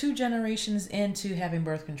we're 2 generations into having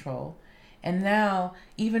birth control. And now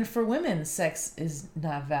even for women, sex is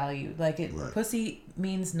not valued. Like pussy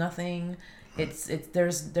means nothing. Right.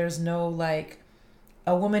 There's no like,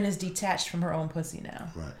 a woman is detached from her own pussy now.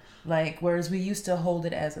 Right. Like, whereas we used to hold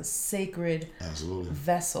it as a sacred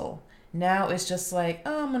vessel. Now it's just like,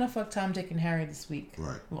 oh, I'm gonna fuck Tom, Dick, and Harry this week.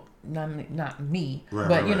 Right. Well, not me,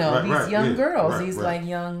 but these young girls, these like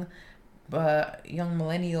young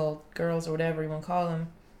millennial girls or whatever you want to call them,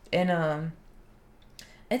 and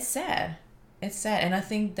it's sad. It's sad, and I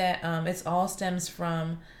think that it all stems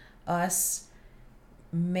from us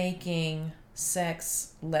making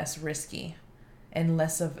sex less risky and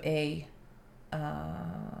less of a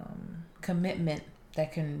commitment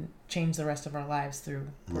that can change the rest of our lives through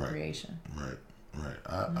procreation. Right.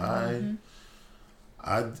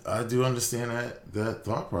 I do understand that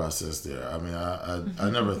thought process there. I mean, I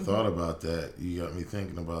never thought about that. You got me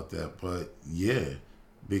thinking about that. But yeah,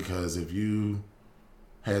 because if you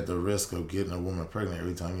had the risk of getting a woman pregnant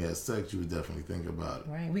every time you had sex, you would definitely think about it.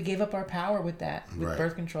 Right. We gave up our power with that, with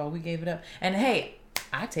birth control. We gave it up. And hey,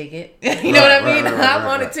 I take it. You know what I mean? I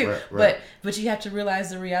want it too. But you have to realize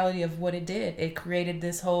the reality of what it did. It created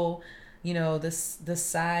this whole, the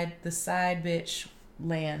side bitch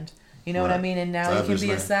land. You know what I mean? And now you can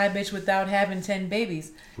be a side bitch without having 10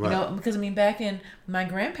 babies. Right. Because back in my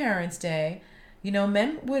grandparents' day,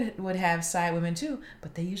 men would have side women too,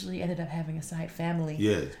 but they usually ended up having a side family.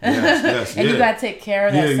 Yeah, yes, and you got to take care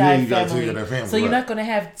of that side family. Take that family. So you're not going to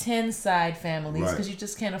have 10 side families because you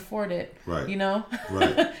just can't afford it. Right.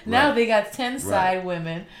 Right. Now they got 10 side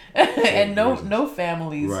women and no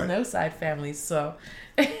families, no side families. So.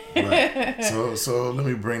 So let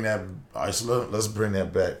me bring that. All right, so let's bring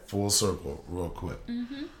that back full circle real quick.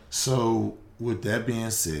 Mm-hmm. So with that being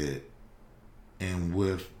said, and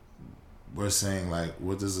with we're saying like,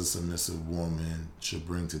 what does a submissive woman should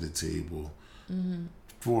bring to the table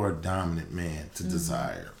for a dominant man to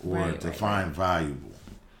desire or to find valuable?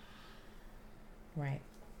 Right.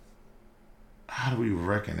 How do we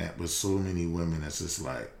reckon that with so many women? It's just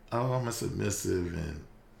like, oh, I'm a submissive, and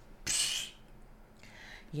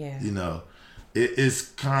you know, it's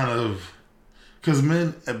kind of because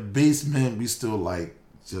men, base men, we still like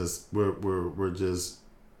just we're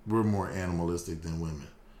more animalistic than women,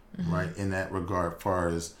 right? In that regard, far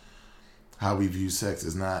as how we view sex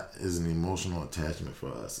is not as an emotional attachment for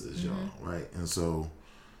us as y'all, right? And so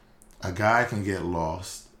a guy can get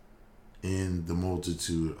lost in the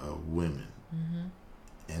multitude of women.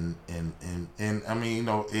 And I mean, you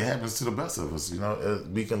know, it happens to the best of us. You know,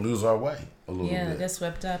 we can lose our way a little bit. Yeah, get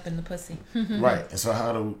swept up in the pussy. Right. And so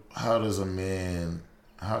how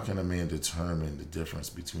can a man determine the difference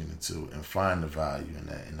between the two and find the value in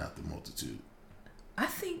that and not the multitude? I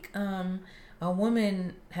think a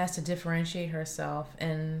woman has to differentiate herself,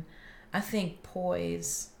 and I think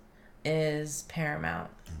poise is paramount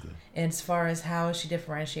as far as how she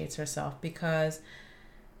differentiates herself, because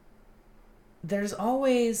there's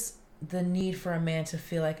always the need for a man to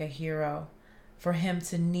feel like a hero, for him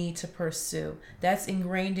to need to pursue. That's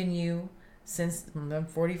ingrained in you since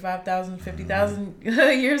 45,000, 50,000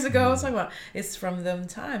 years ago. I was talking about it's from them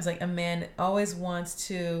times. Like, a man always wants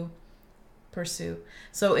to pursue.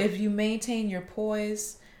 So if you maintain your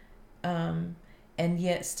poise, and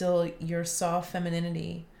yet still your soft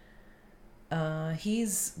femininity,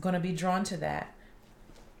 he's going to be drawn to that.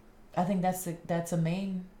 I think that's a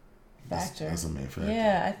main factor. That's a main factor.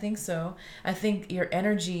 Yeah, I think so. I think your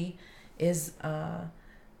energy is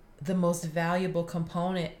the most valuable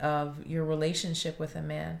component of your relationship with a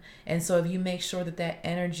man. And so if you make sure that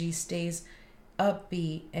energy stays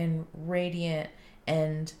upbeat and radiant,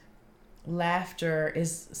 and laughter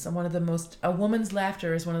is a woman's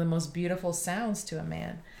laughter is one of the most beautiful sounds to a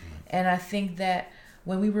man. And I think that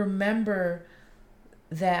when we remember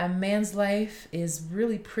that a man's life is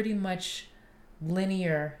really pretty much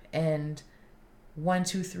linear and 1,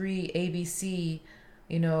 2, 3 ABC,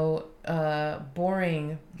 you know,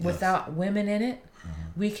 boring without women in it,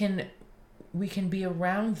 we can be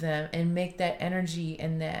around them and make that energy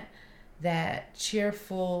and that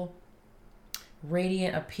cheerful,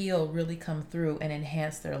 radiant appeal really come through and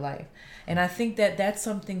enhance their life. And I think that that's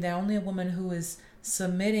something that only a woman who is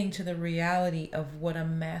submitting to the reality of what a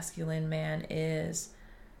masculine man is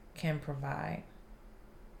can provide.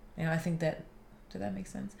 You know, I think that, did that make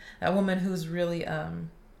sense? A woman who's really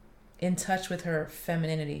in touch with her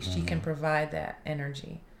femininity, she can provide that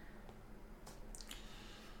energy.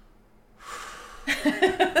 Did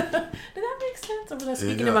that make sense? Or was I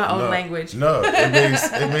speaking in my own language? No,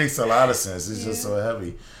 it makes a lot of sense. It's just so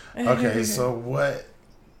heavy. Okay, so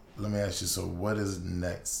let me ask you, so what is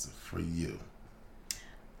next for you?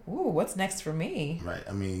 Ooh, what's next for me? Right.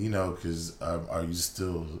 I mean, you know, because are you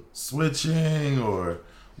still switching, or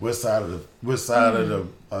what side of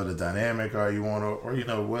the dynamic are you on, or you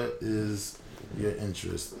know, what is your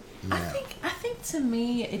interest now? I think to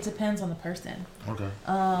me it depends on the person. Okay.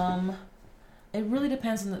 It really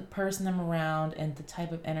depends on the person I'm around and the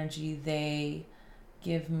type of energy they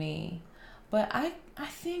give me. But I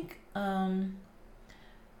think in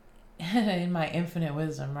my infinite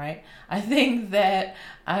wisdom, right? I think that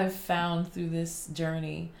I've found through this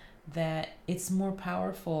journey that it's more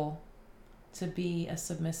powerful to be a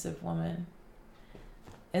submissive woman.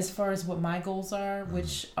 As far as what my goals are,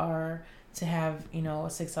 which are to have, you know, a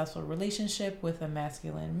successful relationship with a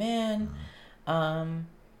masculine man,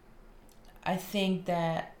 I think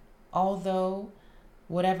that although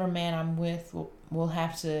whatever man I'm with will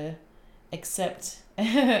have to accept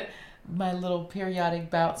my little periodic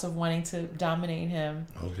bouts of wanting to dominate him.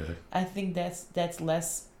 Okay. I think that's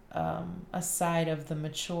less a side of the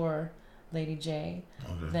mature Lady J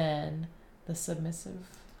than the submissive.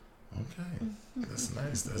 Okay. That's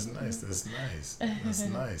nice. That's nice. That's nice. That's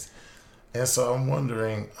nice. And so I'm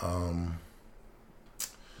wondering,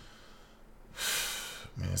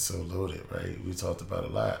 man, so loaded, right? We talked about a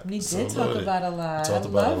lot. We did talk about a lot. We talked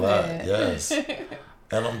about a lot, yes.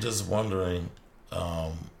 And I'm just wondering,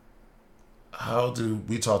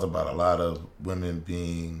 we talked about a lot of women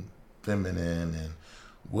being feminine, and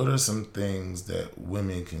what are some things that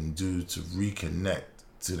women can do to reconnect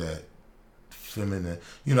to that feminine?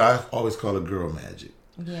 You know, I always call it girl magic.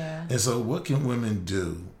 Yeah. And so what can women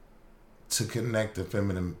do to connect the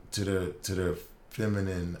feminine to their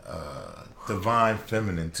feminine, divine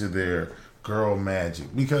feminine, to their girl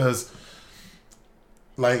magic? Because,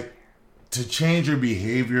 like, to change your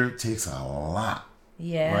behavior takes a lot.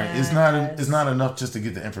 Yeah. Right. It's not enough just to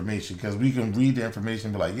get the information, because we can read the information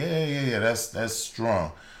and be like, yeah, that's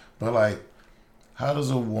strong. But like, how does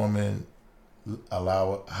a woman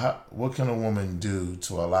what can a woman do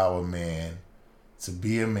to allow a man to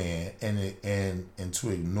be a man and to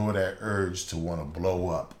ignore that urge to want to blow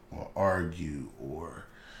up or argue, or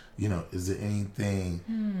is there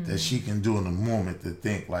anything that she can do in the moment to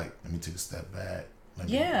think like, let me take a step back, let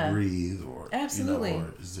me breathe, or absolutely,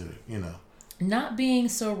 or is there not being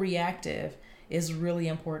so reactive is really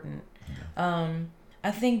important. Yeah.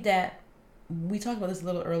 I think that we talked about this a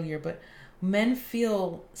little earlier, but men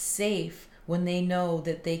feel safe when they know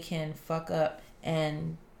that they can fuck up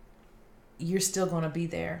and you're still going to be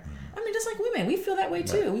there. Mm-hmm. I mean, just like women, we feel that way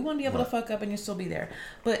too. Right. We want to be able to fuck up and you'll still be there.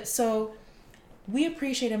 But so we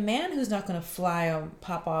appreciate a man who's not going to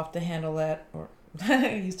pop off the handle at, or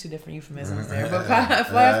I use two different euphemisms there, but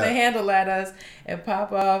fly off the handle at us and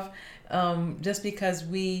pop off just because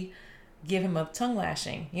we give him a tongue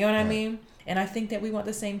lashing. You know what I mean? And I think that we want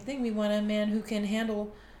the same thing. We want a man who can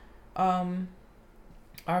handle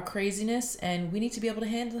our craziness, and we need to be able to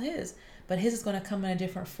handle his. But his is going to come in a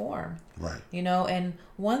different form. Right. And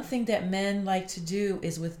one thing that men like to do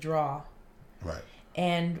is withdraw. Right.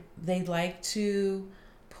 And they like to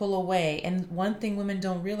pull away. And one thing women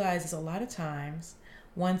don't realize is a lot of times,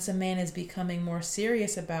 once a man is becoming more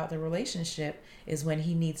serious about the relationship, is when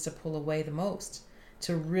he needs to pull away the most,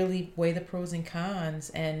 to really weigh the pros and cons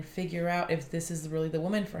and figure out if this is really the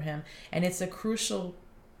woman for him. And it's a crucial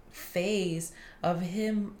phase of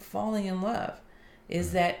him falling in love,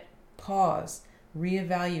 is that pause,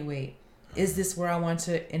 reevaluate. Is this where I want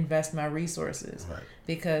to invest my resources? Right.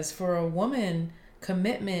 Because for a woman,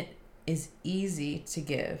 commitment is easy to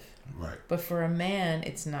give. Right. But for a man,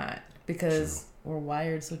 it's not, because we're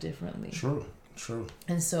wired so differently. True.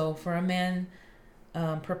 And so for a man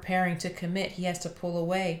preparing to commit, he has to pull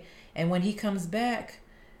away. And when he comes back,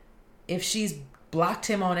 if she's blocked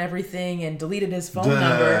him on everything and deleted his phone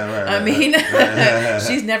number,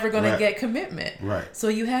 she's never going to get commitment. Right. So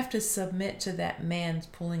you have to submit to that man's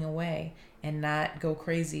pulling away and not go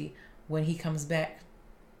crazy when he comes back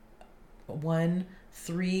 1,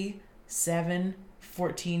 3, 7,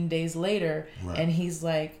 14 days later, and he's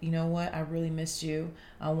like, you know what? I really missed you.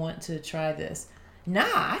 I want to try this. Nah,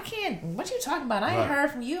 I can't. What you talking about? I ain't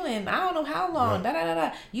heard from you in I don't know how long.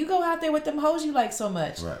 You go out there with them hoes you like so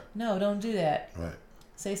much. Right. No, don't do that. Right.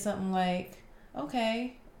 Say something like,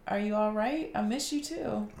 okay, are you all right? I miss you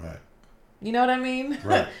too. Right. You know what I mean?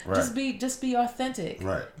 Right. Just be authentic.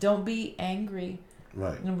 Right. Don't be angry.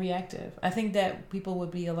 Right. And reactive. I think that people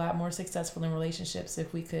would be a lot more successful in relationships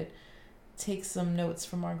if we could take some notes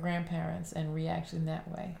from our grandparents and react in that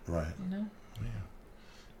way. Right. Yeah.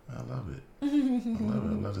 I love it. I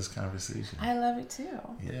love this conversation. I love it too.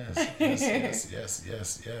 Yes.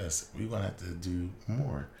 We're going to have to do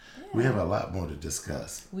more. Yeah. We have a lot more to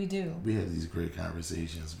discuss. We do. We have these great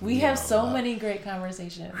conversations. We have so many great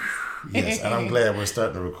conversations. Yes, and I'm glad we're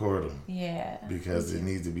starting to record them. Yeah. Because it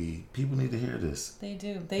needs to be, people need to hear this. They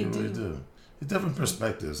do. They really do. It's different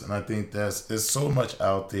perspectives. And I think there's so much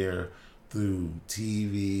out there through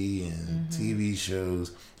TV and TV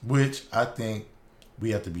shows, which I think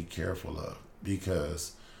we have to be careful of,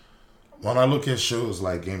 because when I look at shows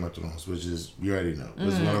like Game of Thrones, which is, you already know,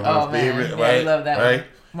 it's one of my favorite, right? I love that one.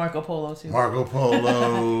 Marco Polo too. Marco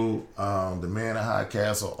Polo, The Man in High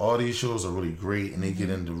Castle, all these shows are really great, and they get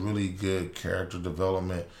into really good character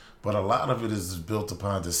development, but a lot of it is built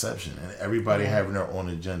upon deception and everybody having their own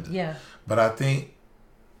agenda. Yeah. But I think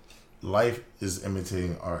life is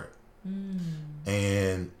imitating art.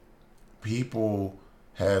 And people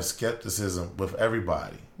have skepticism with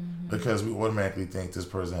everybody because we automatically think this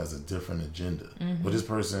person has a different agenda, but this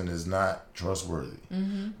person is not trustworthy.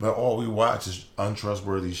 But all we watch is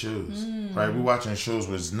untrustworthy shows, right? We're watching shows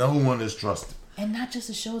where no one is trusted. And not just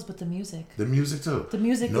the shows, but the music. The music too. The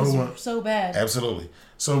music is so bad. Absolutely.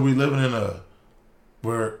 So we're living in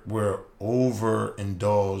we're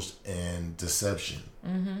overindulged in deception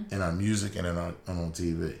in our music and on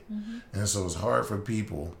TV. And so it's hard for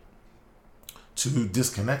people to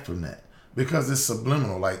disconnect from that because it's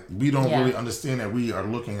subliminal. Like, we don't really understand that we are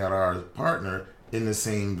looking at our partner in the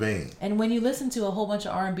same vein. And when you listen to a whole bunch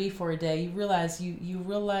of R&B for a day, you realize you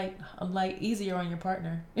real light easier on your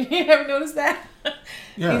partner. You ever notice that? Yes.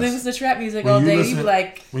 You listen to trap music all day, you be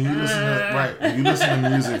like, when you listen to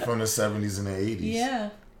music from the 70s and the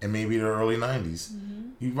 80s, and maybe the early 90s,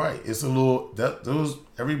 you're right. It's a little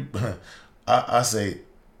I say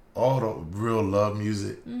all the real love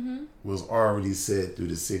music was already said through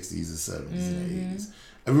the 60s and 70s and 80s.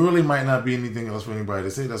 It really might not be anything else for anybody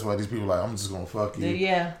to say. That's why these people are like, I'm just gonna fuck you.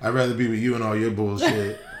 Yeah. I'd rather be with you and all your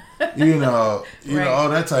bullshit. you know, all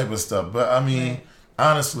that type of stuff. But I mean,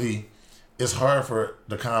 honestly, it's hard for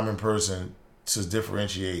the common person to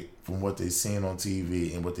differentiate from what they've seen on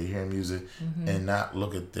TV and what they hear in music, and not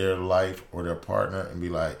look at their life or their partner and be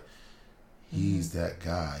like, he's that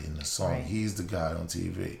guy in the song. Right. He's the guy on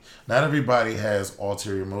TV. Not everybody has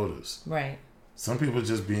ulterior motives. Right. Some people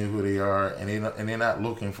just being who they are, and they're not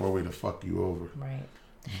looking for a way to fuck you over. Right.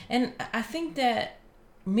 And I think that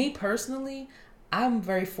me personally, I'm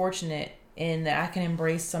very fortunate in that I can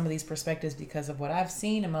embrace some of these perspectives because of what I've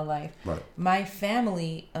seen in my life. Right. My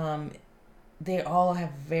family, they all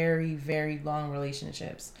have very, very long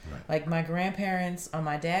relationships. Right. Like my grandparents on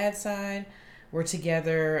my dad's side were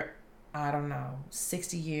together, I don't know,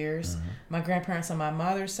 60 years. Mm-hmm. My grandparents on my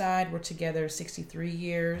mother's side were together 63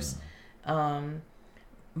 years. Mm-hmm.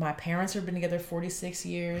 My parents have been together 46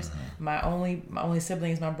 years. Mm-hmm. My only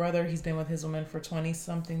sibling is my brother. He's been with his woman for 20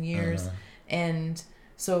 something years. Mm-hmm. And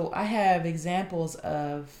so I have examples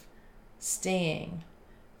of staying.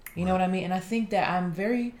 You know what I mean? And I think that I'm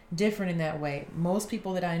very different in that way. Most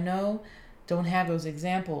people that I know don't have those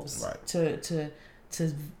examples to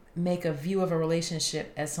make a view of a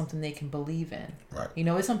relationship as something they can believe in. Right. You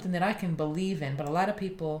know, it's something that I can believe in, but a lot of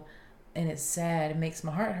people, and it's sad, it makes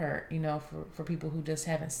my heart hurt, you know, for people who just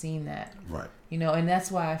haven't seen that. Right. You know, and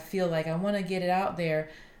that's why I feel like I want to get it out there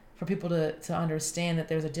for people to understand that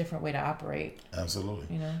there's a different way to operate.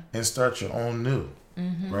 Absolutely. You know? And start your own new.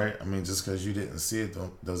 Mm-hmm. Right? I mean, just because you didn't see it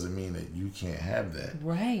doesn't mean that you can't have that.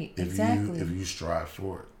 Right. If you strive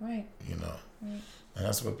for it. Right. You know. Right. And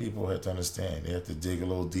that's what people have to understand. They have to dig a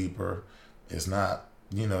little deeper. It's not,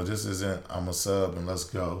 you know, this isn't I'm a sub and let's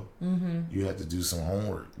go. Mm-hmm. You have to do some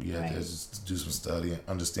homework. You have to just do some study and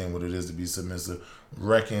understand what it is to be submissive,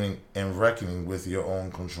 reckoning with your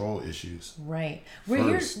own control issues. Right.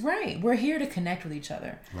 We're here to connect with each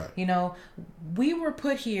other. Right. You know, we were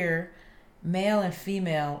put here, male and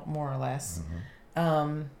female, more or less,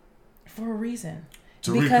 for a reason.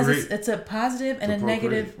 Because it's a positive and a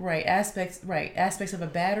negative aspects of a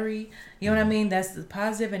battery. You know what I mean? That's the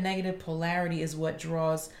positive and negative polarity is what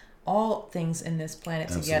draws all things in this planet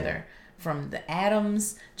together, from the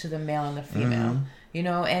atoms to the male and the female. You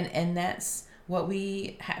know, and that's what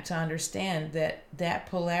we have to understand, that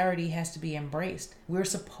polarity has to be embraced. We're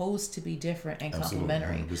supposed to be different and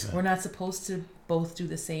complementary. 100%. We're not supposed to both do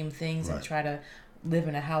the same things and try to live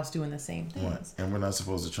in a house doing the same things. Right. And we're not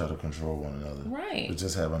supposed to try to control one another. Right. But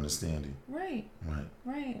just have understanding. Right. Right.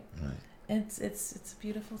 Right. Right. It's a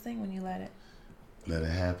beautiful thing when you let it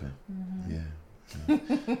happen. Mm-hmm. Yeah.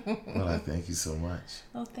 Well, I thank you so much.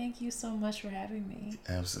 Oh, thank you so much for having me.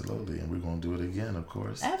 Absolutely. And we're going to do it again, of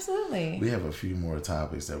course. Absolutely. We have a few more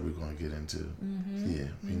topics that we're going to get into. Mm-hmm. Yeah.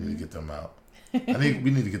 We need to get them out. I think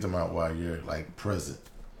we need to get them out while you're like present.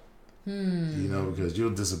 You know, because you'll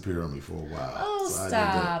disappear on me for a while. Oh, so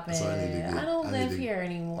stop it. I don't live here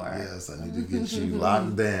anymore. Yes, I need to get you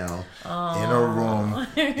locked down in a room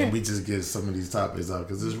and we just get some of these topics out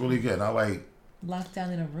because it's really good. And I like... Locked down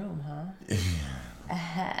in a room, huh?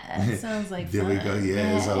 That sounds like there fun. We go.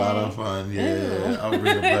 Yeah, it's a lot of fun. Yeah. I'll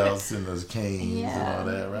ring the bells and those canes and all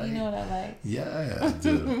that, right? You know what I like. Yeah, I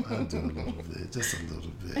do. I do a little bit. Just a little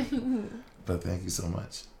bit. But thank you so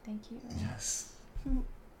much. Thank you. Yes.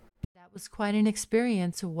 That was quite an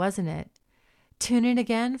experience, wasn't it? Tune in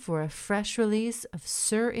again for a fresh release of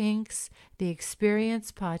Sir Ink's The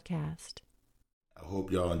Experience podcast. I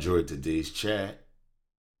hope y'all enjoyed today's chat.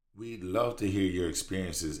 We'd love to hear your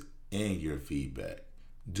experiences and your feedback.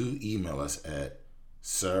 Do email us at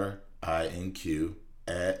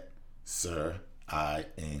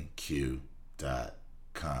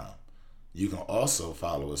sirinq@sirinq.com. You can also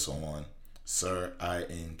follow us on Sir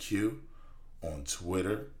INQ on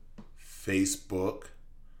Twitter, Facebook,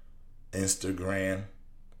 Instagram,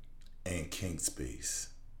 and KinkSpace.